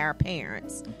meet our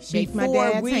parents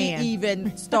before we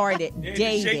even started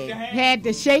dating. Had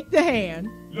to shake the hand.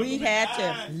 We had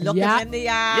to look him in the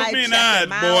eye. Look me in the eyes,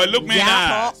 boy. Look me in the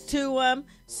eyes. Talk to him,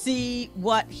 see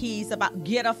what he's about,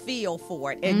 get a feel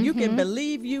for it. And you can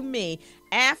believe me,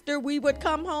 after we would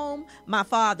come home, my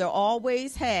father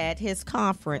always had his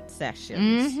conference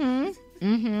sessions.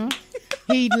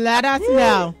 He'd let us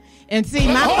know. And see,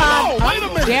 my father. Wait a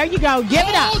minute. There you go. Give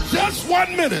it up. Just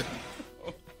 1 minute.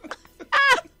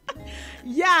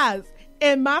 Yes.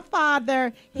 And my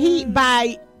father,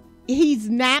 he's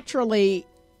naturally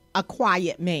a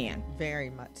quiet man.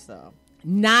 Very much so.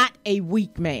 Not a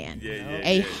weak man.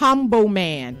 A humble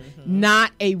man.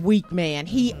 Not a weak man.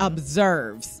 He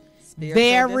observes.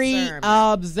 Very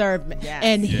observant. Yes.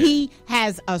 And he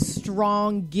has a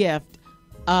strong gift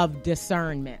of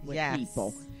discernment with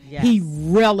people. Yes. He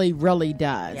really, really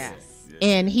does. Yes.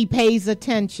 And he pays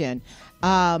attention.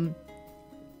 When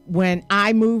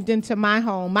I moved into my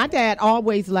home, my dad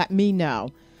always let me know,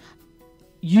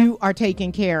 you are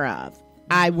taken care of.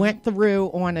 I went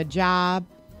through on a job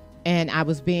and I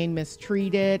was being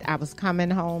mistreated. I was coming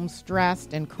home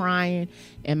stressed and crying.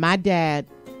 And my dad,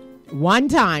 one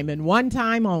time and one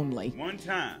time only,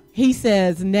 he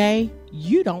says, Nay,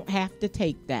 you don't have to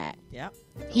take that. Yep.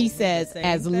 He says,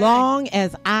 as long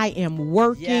as I am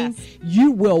working,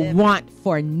 you will want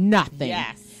for nothing.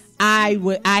 Yes. I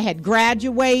had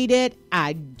graduated.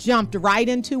 I jumped right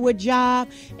into a job,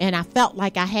 and I felt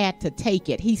like I had to take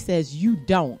it. He says, you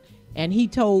don't. And he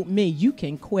told me, you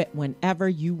can quit whenever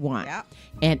you want. Yep.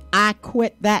 And I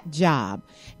quit that job,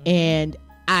 and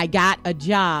I got a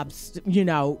job,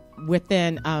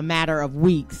 within a matter of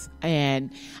weeks.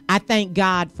 And I thank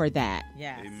God for that.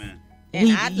 Yes. Amen. And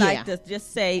I'd like to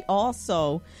just say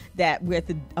also that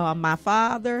with my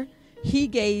father, he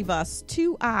gave us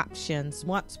 2 options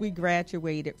once we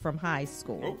graduated from high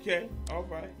school. Okay, all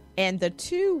right. And the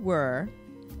 2 were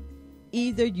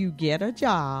either you get a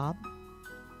job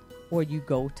or you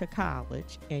go to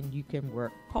college and you can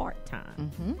work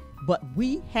part-time. Mm-hmm. But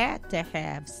we had to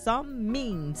have some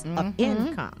means of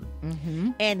income.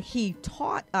 Mm-hmm. And he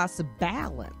taught us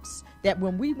balance, that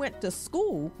when we went to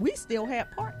school, we still had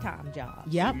part-time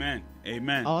jobs. Yep. Amen.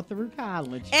 Amen. All through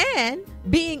college. And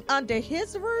being under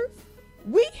his roof,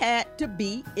 we had to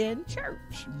be in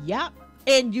church. Yep.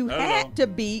 And you Hello. had to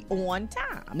be on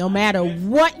time. No matter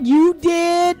what you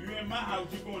did, You in my house,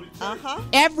 you going to church. Uh-huh.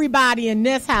 everybody in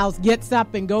this house gets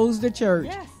up and goes to church.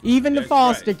 Yes. Even the That's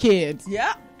foster right. kids.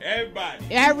 Yep. Everybody.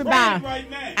 Everybody. Right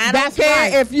now. I That's don't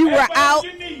care right. if you were Everybody out. on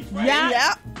your knees right Yeah. now.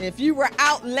 Yep. If you were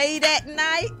out late at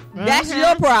night, that's Uh-huh.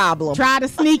 your problem. Try to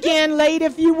sneak in late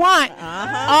if you want.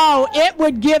 Uh-huh. Oh, it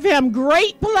would give him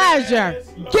great pleasure. Yes,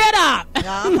 Lord. Get up.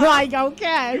 Uh-huh. Like, You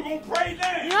okay. gonna pray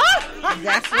now?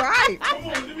 That's right. Come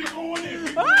on, let me go in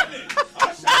there. Go in there.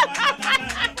 Right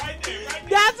there, right there.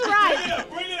 That's Bring right. it up,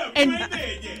 bring it up. And- You ain't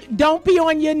there yet. Don't be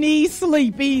on your knees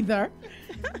sleep either.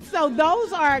 So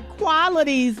those are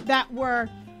qualities that were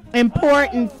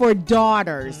important for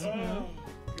daughters. Oh,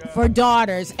 God. For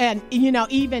daughters. And, you know,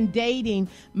 even dating,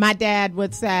 my dad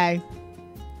would say,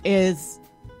 is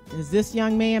this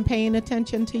young man paying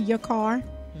attention to your car?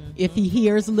 If he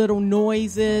hears little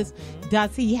noises,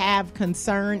 does he have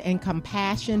concern and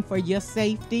compassion for your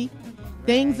safety?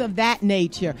 Things of that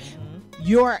nature.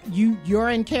 You're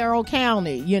in Carroll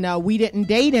County. You know, we didn't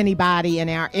date anybody in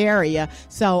our area.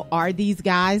 So are these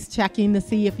guys checking to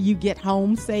see if you get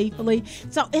home safely?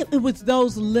 So it was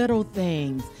those little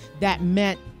things that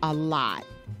meant a lot.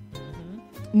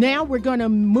 Now we're going to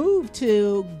move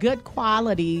to good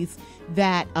qualities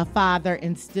that a father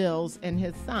instills in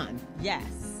his son. Yes.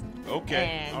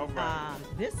 Okay. And All right.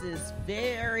 this is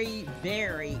very,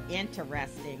 very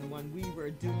interesting when we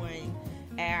were doing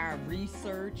our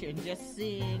research and just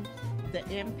seeing the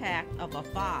impact of a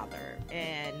father.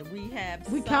 And we have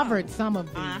We some, covered some of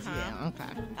these. Uh-huh. Yeah,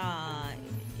 okay.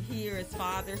 Here is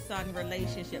father-son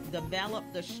relationship. Develop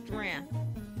the strength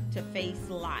to face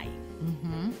life.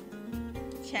 Mm-hmm.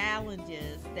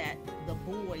 Challenges that the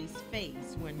boys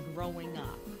face when growing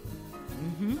up.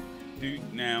 Mm-hmm.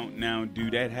 Do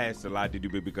that has a lot to do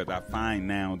with, because I find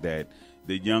now that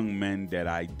the young men that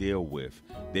I deal with,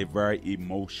 they're very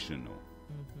emotional.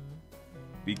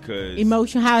 Because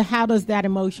Emotion. How does that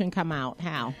emotion come out?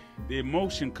 How? the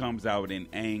emotion comes out in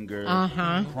anger,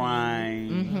 Uh-huh.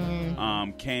 crying,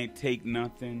 can't take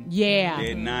nothing. Yeah.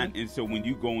 They're not, and so when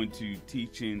you go into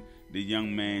teaching the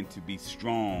young man to be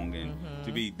strong and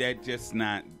to be, that just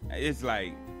not, it's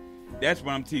like, that's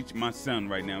what I'm teaching my son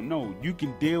right now. No, you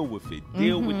can deal with it.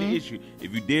 Deal with the issue.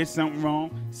 If you did something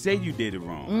wrong, say you did it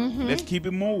wrong. Let's keep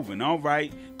it moving. All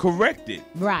right. Correct it.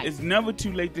 Right. It's never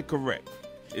too late to correct.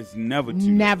 It's never too late.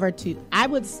 Never to. I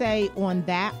would say on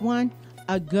that one,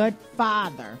 a good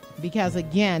father, because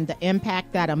again, the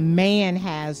impact that a man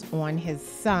has on his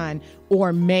son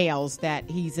or males that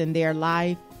he's in their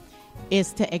life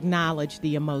is to acknowledge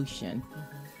the emotion.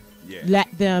 Yeah.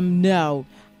 Let them know,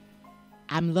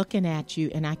 I'm looking at you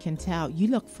and I can tell you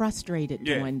look frustrated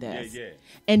doing this. Yeah.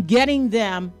 And getting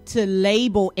them to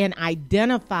label and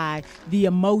identify the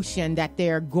emotion that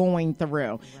they're going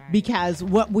through. Because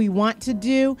what we want to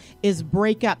do is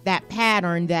break up that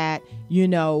pattern that, you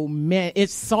know,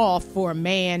 it's soft for a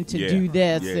man to do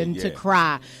this and to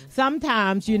cry.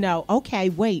 Sometimes, you know, okay,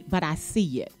 wait, but I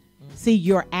see it. See,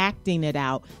 you're acting it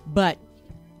out, but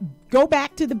go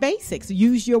back to the basics.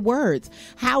 Use your words.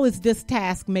 How is this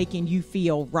task making you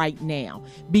feel right now?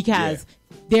 Because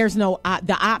there's no,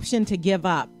 the option to give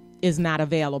up is not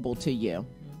available to you.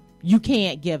 You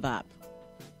can't give up.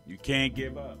 You can't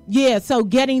give up. Yeah, so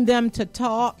getting them to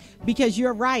talk, because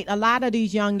you're right. A lot of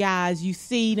these young guys, you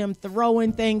see them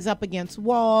throwing things up against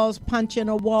walls, punching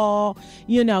a wall,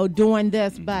 you know, doing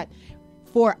this. But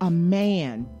for a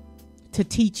man to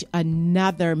teach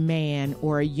another man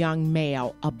or a young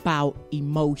male about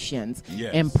emotions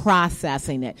and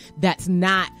processing it, that's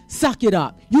not suck it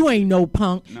up. You ain't no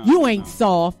punk. You ain't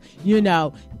soft. You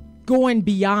know, going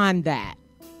beyond that.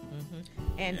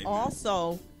 And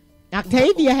also,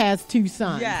 Octavia has two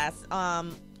sons. yes,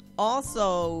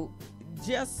 also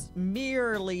just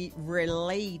merely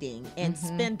relating and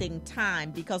spending time,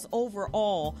 because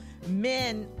overall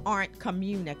men aren't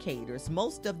communicators.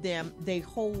 Most of them, they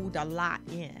hold a lot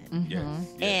in.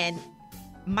 And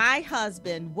my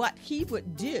husband, what he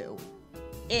would do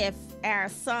if our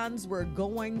sons were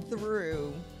going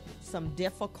through some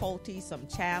difficulties, some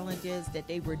challenges that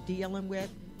they were dealing with,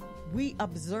 we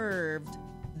observed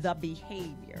the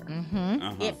behavior.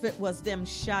 If it was them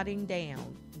shutting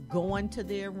down, going to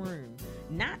their room,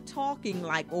 not talking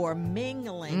like or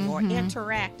mingling or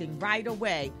interacting right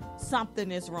away,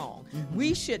 something is wrong.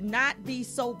 We should not be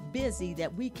so busy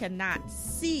that we cannot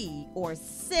see or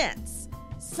sense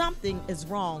something is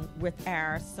wrong with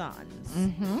our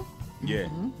sons. Yeah.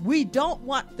 We don't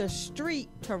want the street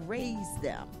to raise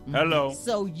them. Hello.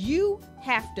 So you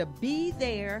have to be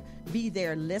their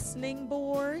listening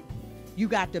board. You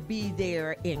got to be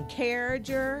their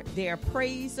encourager, their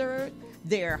praiser,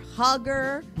 their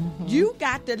hugger. You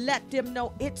got to let them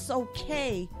know it's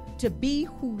okay to be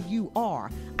who you are.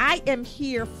 I am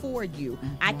here for you.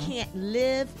 I can't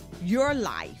live your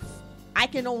life. I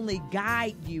can only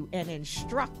guide you and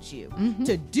instruct you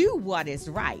to do what is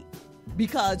right.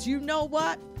 Because you know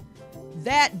what?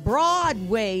 That broad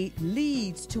way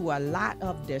leads to a lot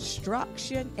of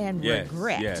destruction and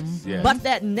regret. Yes. But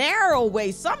that narrow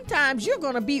way, sometimes you're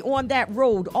going to be on that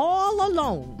road all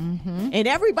alone. And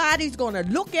everybody's going to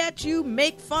look at you,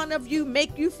 make fun of you,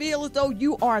 make you feel as though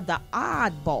you are the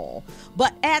oddball.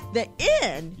 But at the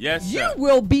end, you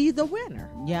will be the winner.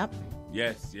 Yep.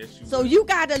 Yes, you So will. you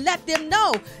got to let them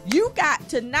know. You got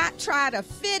to not try to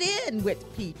fit in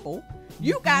with people.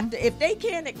 You got to, if they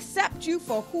can't accept you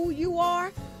for who you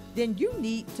are, then you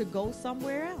need to go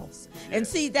somewhere else. And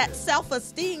see that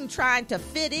self-esteem trying to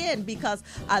fit in, because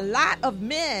a lot of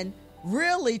men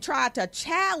really try to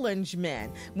challenge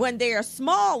men. When they're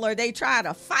smaller, they try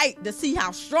to fight to see how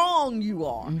strong you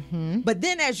are. But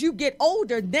then as you get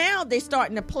older, now they're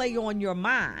starting to play on your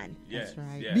mind. Yes, That's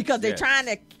right. yes, Because they're yes. trying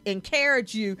to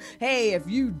encourage you, hey, if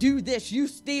you do this, you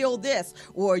steal this,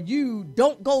 or you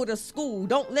don't go to school,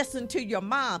 don't listen to your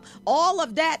mom. All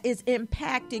of that is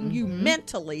impacting you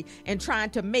mentally and trying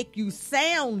to make you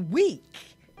sound weak.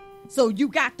 So you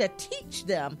got to teach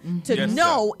them to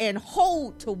know and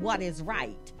hold to what is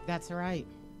right. That's right.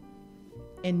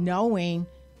 And knowing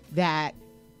that,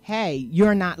 hey,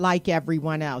 you're not like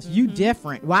everyone else. You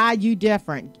different. Why are you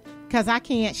different? Because I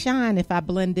can't shine if I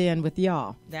blend in with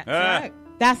y'all. That's right.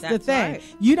 That's the thing. right.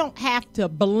 You don't have to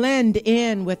blend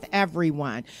in with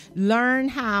everyone. Learn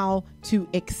how to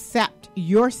accept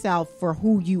yourself for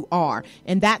who you are.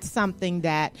 And that's something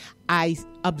that I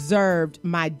observed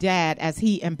my dad as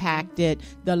he impacted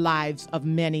the lives of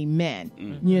many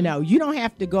men. You know, you don't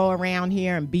have to go around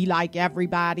here and be like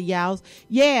everybody else.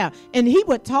 Yeah. And he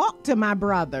would talk to my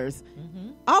brothers.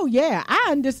 Oh, yeah, I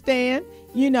understand.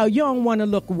 You know, you don't want to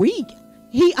look weak.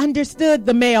 He understood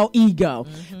the male ego,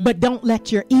 but don't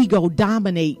let your ego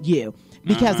dominate you,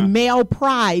 because male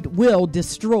pride will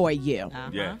destroy you.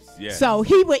 Yes. So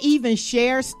he would even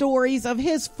share stories of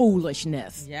his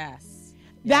foolishness. Yes.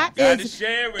 That Gotta is,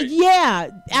 share it.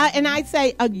 yeah. And I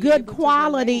say a good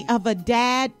quality of a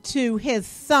dad to his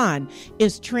son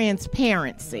is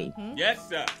transparency. Yes,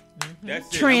 sir. That's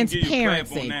it.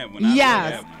 Transparency. I'm gonna give you a clap on that one. I love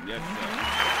Yes. that one. Yes, sir.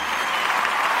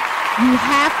 You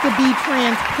have to be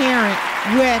transparent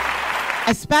with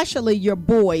especially your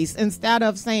boys, instead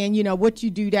of saying, you know, what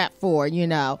you do that for, you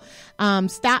know.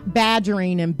 Stop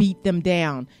badgering and beat them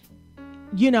down.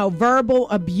 You know, verbal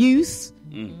abuse,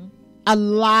 a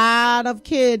lot of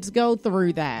kids go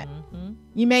through that.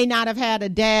 You may not have had a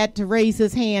dad to raise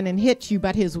his hand and hit you,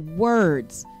 but his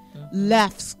words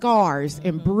left scars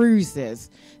and bruises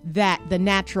that the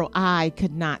natural eye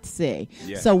could not see.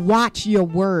 Yes. So watch your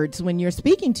words when you're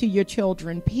speaking to your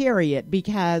children, period,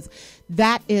 because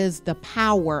that is the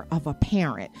power of a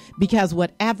parent. Because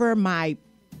whatever my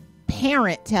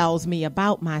parent tells me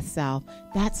about myself,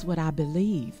 that's what I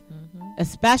believe,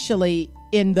 especially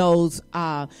in those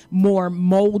more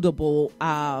moldable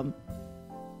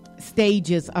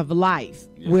stages of life,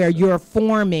 where you're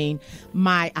forming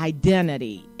my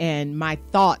identity and my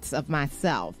thoughts of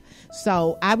myself.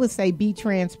 So I would say be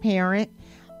transparent.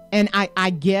 And I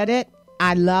get it.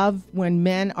 I love when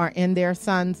men are in their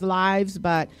sons' lives,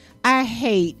 but I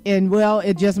hate, and well,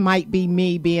 it just might be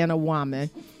me being a woman,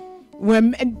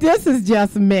 when this is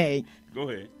just me. Go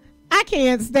ahead. I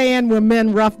can't stand when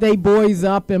men rough they boys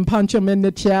up and punch them in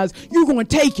the chest. You're going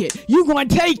to take it. You're going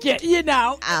to take it, you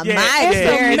know. Yeah, My it's a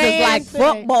experience is man like thing.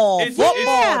 football. It's-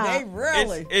 They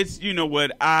really. It's you know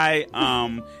what, I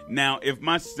now if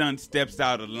my son steps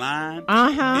out of line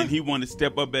and he want to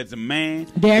step up as a man,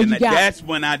 There then you go. that's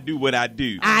when I do what I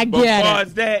do. I but get as far it.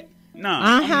 as that,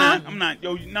 I'm not.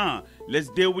 Yo, nah. Let's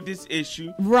deal with this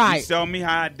issue. Right. You saw me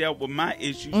how I dealt with my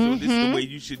issue, so this is the way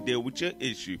you should deal with your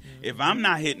issue. If I'm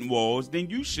not hitting walls, then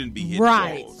you shouldn't be hitting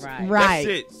Right. walls. Right. Right.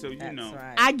 That's it. So That's know.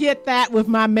 right. I get that with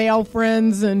my male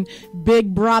friends and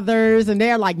big brothers, and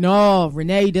they're like, no,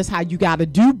 Renee, this how you got to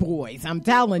do, boys. I'm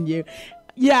telling you.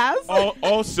 Yes.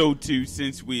 Also, too,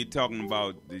 since we're talking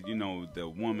about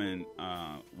the woman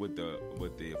with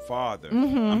the father,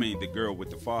 I mean the girl with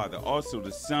the father, also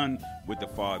the son with the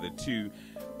father too.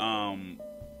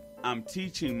 I'm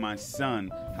teaching my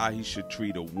son how he should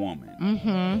treat a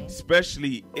woman,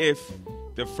 especially if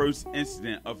the first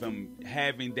incident of him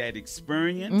having that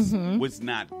experience was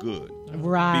not good,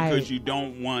 right? Because you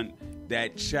don't want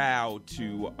that child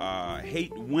to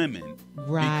hate women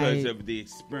because of the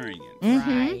experience,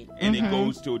 Right? And it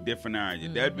goes to a different area.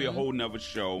 That'd be a whole nother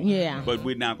show. Yeah. But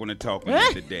we're not going to talk on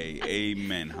it today.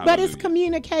 Amen. Hallelujah. But it's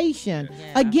communication.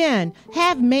 Yeah. Again,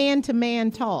 have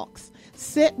man-to-man talks.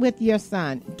 Sit with your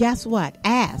son. Guess what?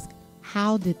 Ask,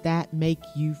 how did that make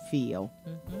you feel?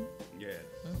 Yes.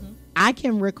 I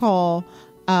can recall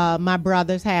my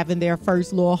brothers having their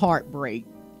first little heartbreak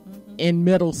in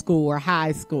middle school or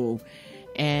high school.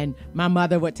 And my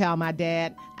mother would tell my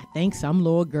dad, I think some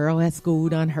little girl at school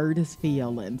done hurt his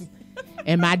feelings.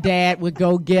 And my dad would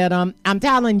go get them. I'm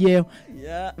telling you,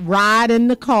 Yeah. ride in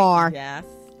the car. Yes.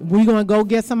 We're going to go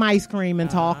get some ice cream and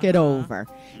talk it over.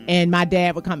 And my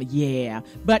dad would come, yeah.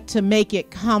 But to make it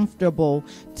comfortable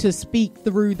to speak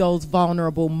through those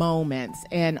vulnerable moments.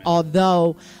 And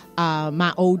although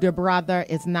my older brother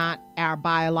is not our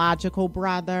biological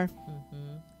brother,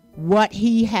 what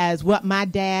my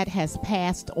dad has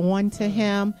passed on to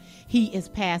him, he is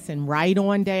passing right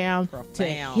on down to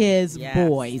his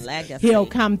boys. Legacy. He'll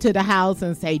come to the house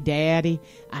and say, Daddy,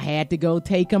 I had to go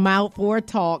take him out for a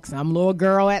talk. Some little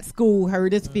girl at school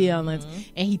hurt his feelings.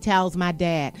 And he tells my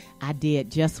dad, I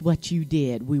did just what you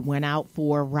did. We went out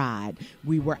for a ride.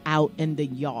 We were out in the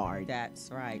yard.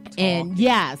 That's right. And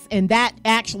yes, and that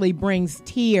actually brings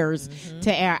tears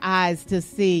to our eyes to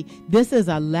see this is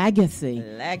a legacy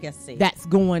that's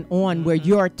going on where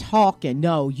you're talking.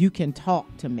 No, you can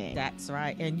talk to me. That's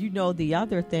right. And the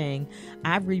other thing,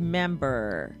 I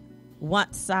remember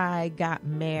once I got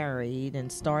married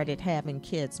and started having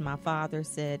kids, my father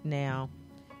said, now,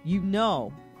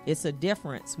 it's a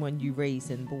difference when you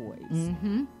raising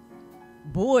boys.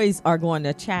 Boys are going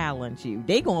to challenge you.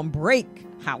 They're going to break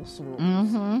house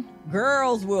rules.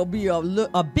 Girls will be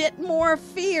a bit more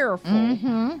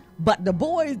fearful, but the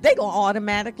boys, they're going to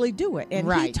automatically do it.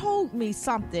 And he told me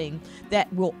something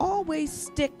that will always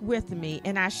stick with me,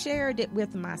 and I shared it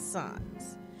with my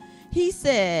sons. He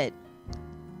said,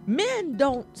 men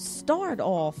don't start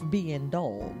off being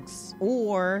dogs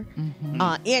or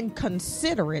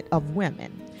inconsiderate of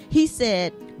women. He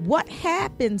said, what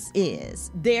happens is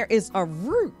there is a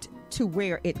root to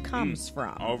where it comes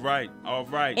from. All right.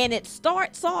 And it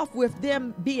starts off with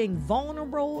them being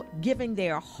vulnerable, giving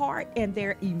their heart and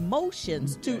their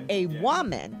emotions to a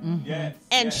woman. Yes.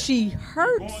 And she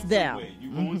hurts them.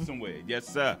 You're going somewhere. Yes,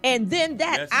 sir. And then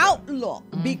that outlook,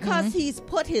 because he's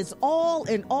put his all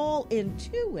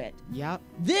into it,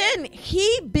 then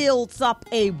he builds up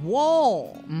a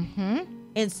wall.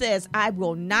 And says, I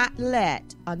will not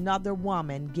let another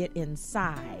woman get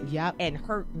inside and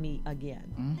hurt me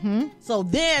again. So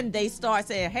then they start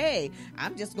saying, hey,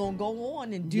 I'm just going to go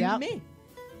on and do me.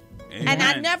 Amen. And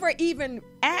I never even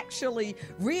actually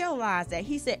realized that.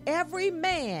 He said, every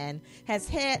man has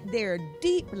had their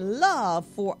deep love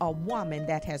for a woman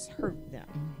that has hurt them.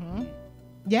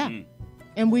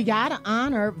 And we got to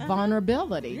honor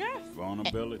vulnerability. Yes.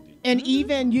 Vulnerability. And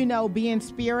even, being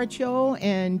spiritual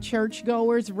and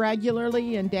churchgoers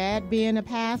regularly, and Dad being a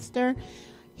pastor,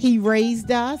 he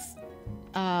raised us.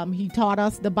 He taught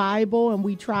us the Bible, and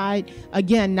we tried,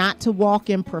 again, not to walk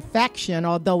in perfection,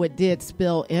 although it did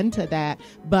spill into that,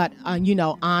 but,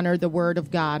 honor the Word of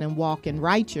God and walk in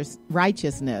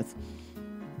righteousness.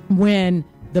 When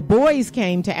the boys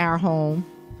came to our home,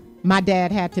 my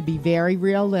dad had to be very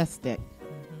realistic.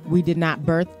 We did not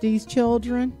birth these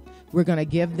children. We're going to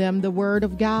give them the Word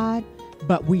of God,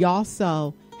 but we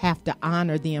also have to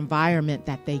honor the environment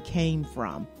that they came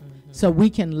from. So we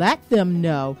can let them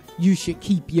know you should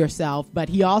keep yourself. But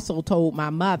he also told my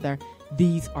mother,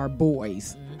 these are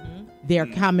boys. They're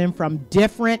coming from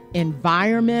different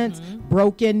environments,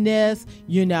 brokenness,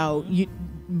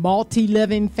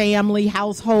 multi-living family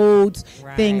households,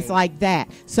 things like that.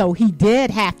 So he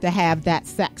did have to have that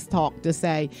sex talk to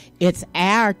say, it's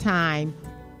our time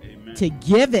to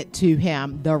give it to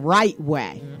him the right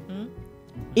way.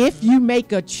 If you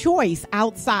make a choice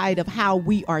outside of how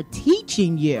we are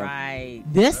teaching you,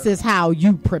 this is how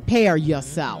you prepare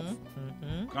yourself.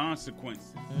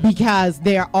 Consequences. Because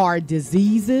there are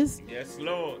diseases, yes,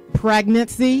 Lord,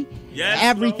 pregnancy,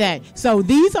 everything. Lord. So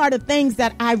these are the things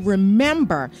that I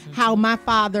remember how my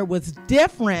father was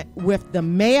different with the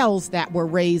males that were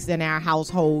raised in our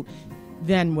household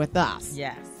than with us.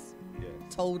 Yes.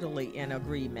 totally in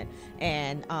agreement.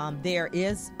 And there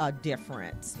is a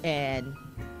difference. And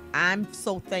I'm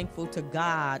so thankful to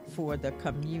God for the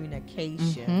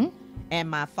communication and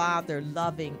my father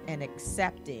loving and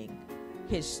accepting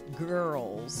his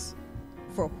girls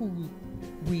for who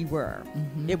we were.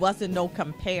 It wasn't no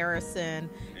comparison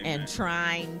and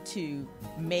trying to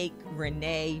make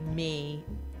Renee me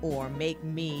or make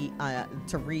me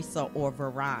Teresa or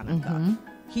Veronica.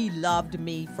 He loved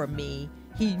me for me.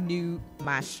 He knew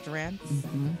my strengths.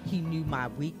 He knew my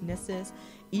weaknesses.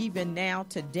 Even now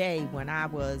today, when I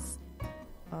was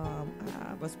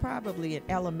probably in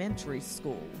elementary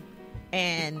school,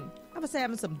 and I was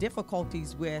having some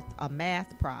difficulties with a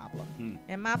math problem.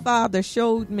 And my father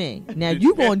showed me, now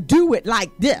you're going to do it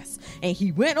like this. And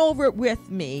he went over it with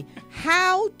me,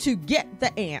 how to get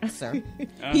the answer.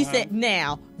 He said,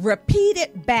 now repeat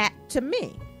it back to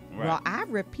me. Right. Well, I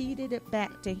repeated it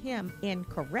back to him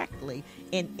incorrectly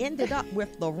and ended up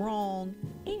with the wrong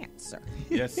answer.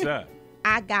 Yes, sir.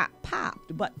 I got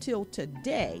popped, but till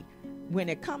today, when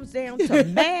it comes down to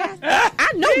math,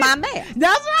 I know my math.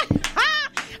 That's right.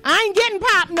 I ain't getting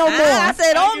popped no more. I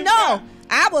said, oh no,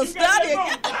 I was studying.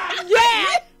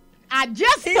 Yeah, I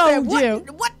just told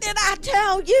you. What did I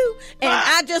tell you? And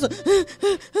I just,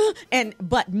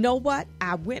 but know what?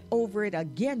 I went over it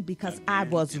again because I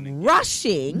was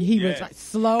rushing. He was like,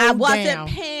 slow down. I wasn't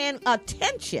paying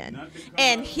attention.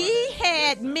 And he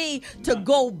had me to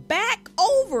go back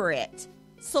over it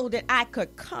so that I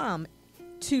could come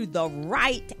to the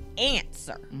right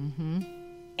answer.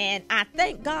 And I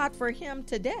thank God for him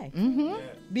today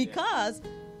because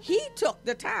he took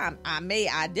the time.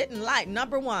 I didn't like,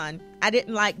 number one, I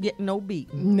didn't like getting no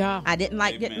beating. No. I didn't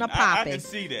like getting a popping. I can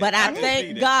see that. But I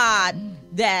thank God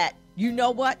that, you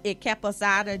know what? It kept us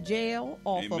out of jail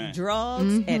off of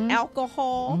drugs and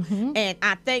alcohol. And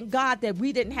I thank God that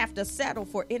we didn't have to settle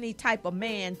for any type of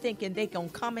man thinking they can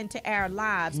come into our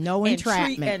lives and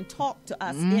treat and talk to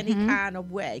us any kind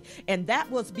of way. And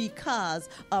that was because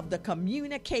of the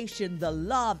communication, the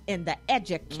love, and the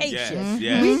education.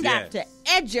 We got to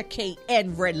educate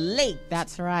and relate.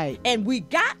 That's right. And we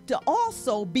got to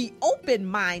also be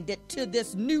open-minded to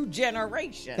this new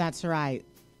generation. That's right.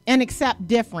 And accept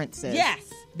differences. Yes.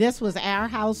 This was our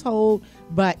household,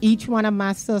 but each one of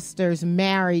my sisters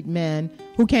married men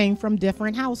who came from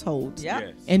different households. Yep.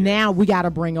 Yes, and now we got to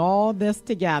bring all this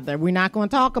together. We're not going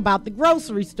to talk about the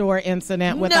grocery store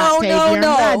incident with No, Octavia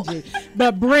no, and Reggie,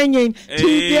 but bringing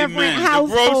two different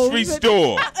households. The grocery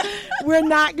store. We're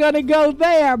not going to go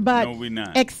there, but No, we're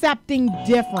not. accepting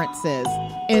differences.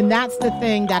 And that's the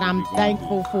thing that I'm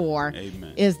thankful for.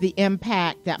 Amen. Is the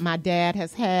impact that my dad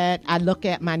has had. I look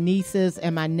at my nieces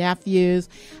and my nephews,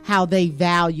 how they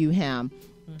value him.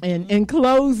 And in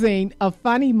closing, a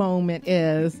funny moment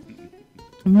is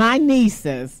my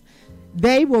nieces,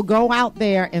 they will go out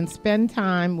there and spend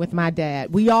time with my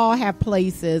dad. We all have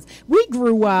places. We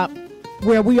grew up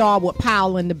where we all would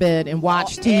pile in the bed and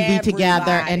watch TV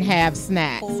together and have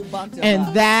snacks.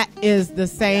 And that is the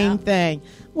same thing.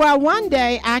 Well, one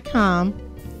day I come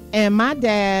and my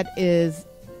dad is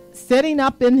sitting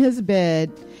up in his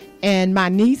bed and my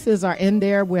nieces are in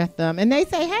there with them. And they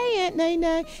say, hey, Aunt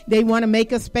Nene, they want to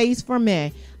make a space for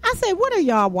me. I say, what are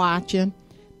y'all watching?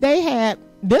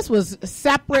 This was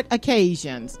separate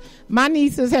occasions. My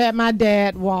nieces had my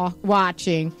dad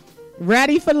watching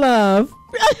Ready for Love.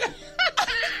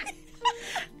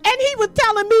 And he was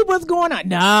telling me what's going on.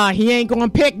 Nah, he ain't going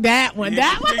to pick that one.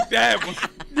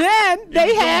 Then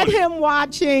they had him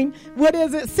watching,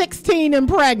 16 and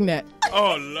Pregnant.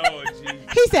 Oh, Lord Jesus.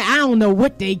 He said, I don't know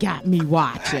what they got me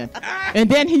watching. And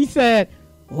then he said,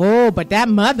 oh, but that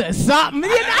mother's something.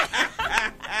 You know?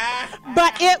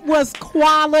 But it was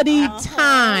quality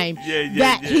time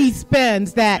that he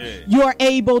spends, that you're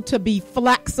able to be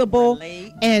flexible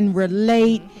and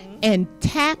relate and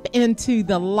tap into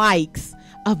the likes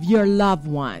of your loved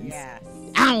ones. Yes.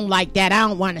 I don't like that. I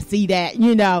don't want to see that.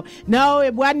 You know, no,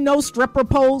 it wasn't no stripper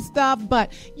pole stuff.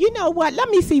 But you know what? Let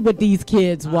me see what these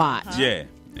kids watch. Yeah.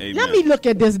 Amen. Let me look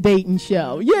at this dating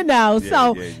show. You know,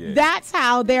 that's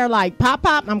how they're like, Pop,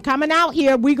 I'm coming out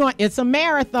here. It's a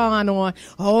marathon on.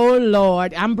 Oh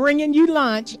Lord, I'm bringing you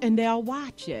lunch, and they'll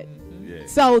watch it. Yeah.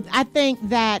 So I think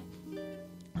that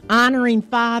honoring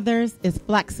fathers is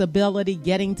flexibility,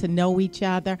 getting to know each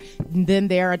other. And then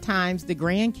there are times the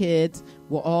grandkids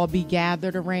will all be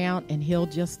gathered around and he'll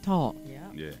just talk.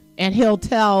 Yeah. And he'll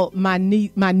tell my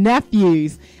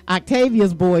nephews,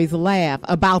 Octavia's boys laugh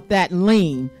about that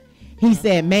lean. He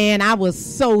said, man, I was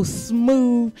so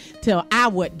smooth till I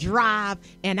would drive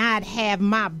and I'd have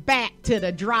my back to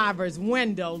the driver's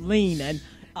window leaning.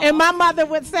 And my mother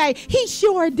would say, he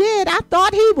sure did. I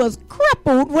thought he was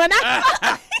crippled when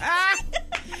I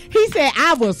He said,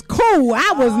 I was cool.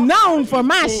 I was known for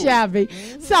my Chevy.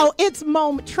 So it's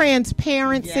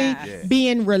transparency,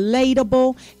 being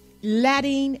relatable,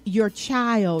 letting your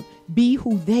child be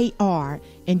who they are,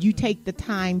 and you take the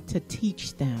time to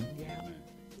teach them.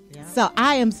 So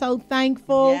I am so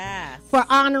thankful for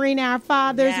honoring our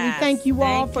fathers. We thank you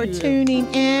all for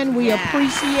tuning in. We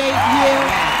appreciate you.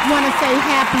 Want to say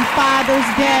Happy Father's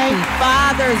Day. Happy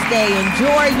Father's Day.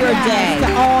 Enjoy your day.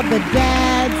 To all the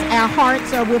dads, our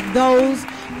hearts are with those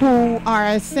who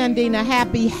are sending a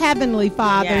happy Heavenly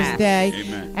Father's Day.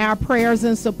 Amen. Our prayers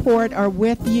and support are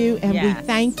with you, and we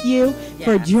thank you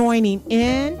for joining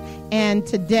in. And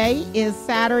today is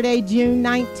Saturday, June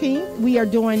 19th. We are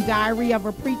doing Diary of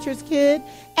a Preacher's Kid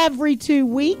every 2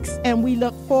 weeks, and we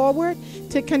look forward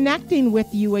to connecting with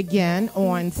you again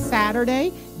on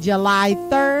Saturday, July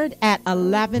 3rd at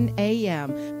 11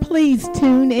 a.m. Please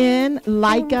tune in,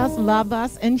 like us, love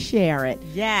us, and share it.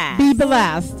 Yes. Be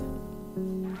blessed.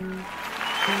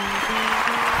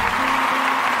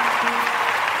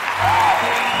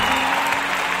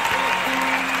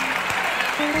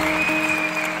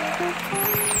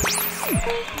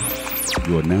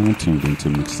 You are now tuned into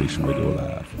Mix Station Radio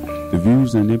Live. The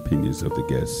views and opinions of the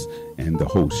guests and the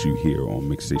hosts you hear on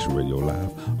Mix Station Radio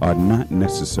Live are not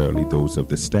necessarily those of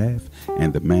the staff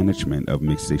and the management of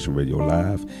Mix Station Radio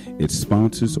Live, its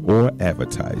sponsors, or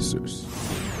advertisers.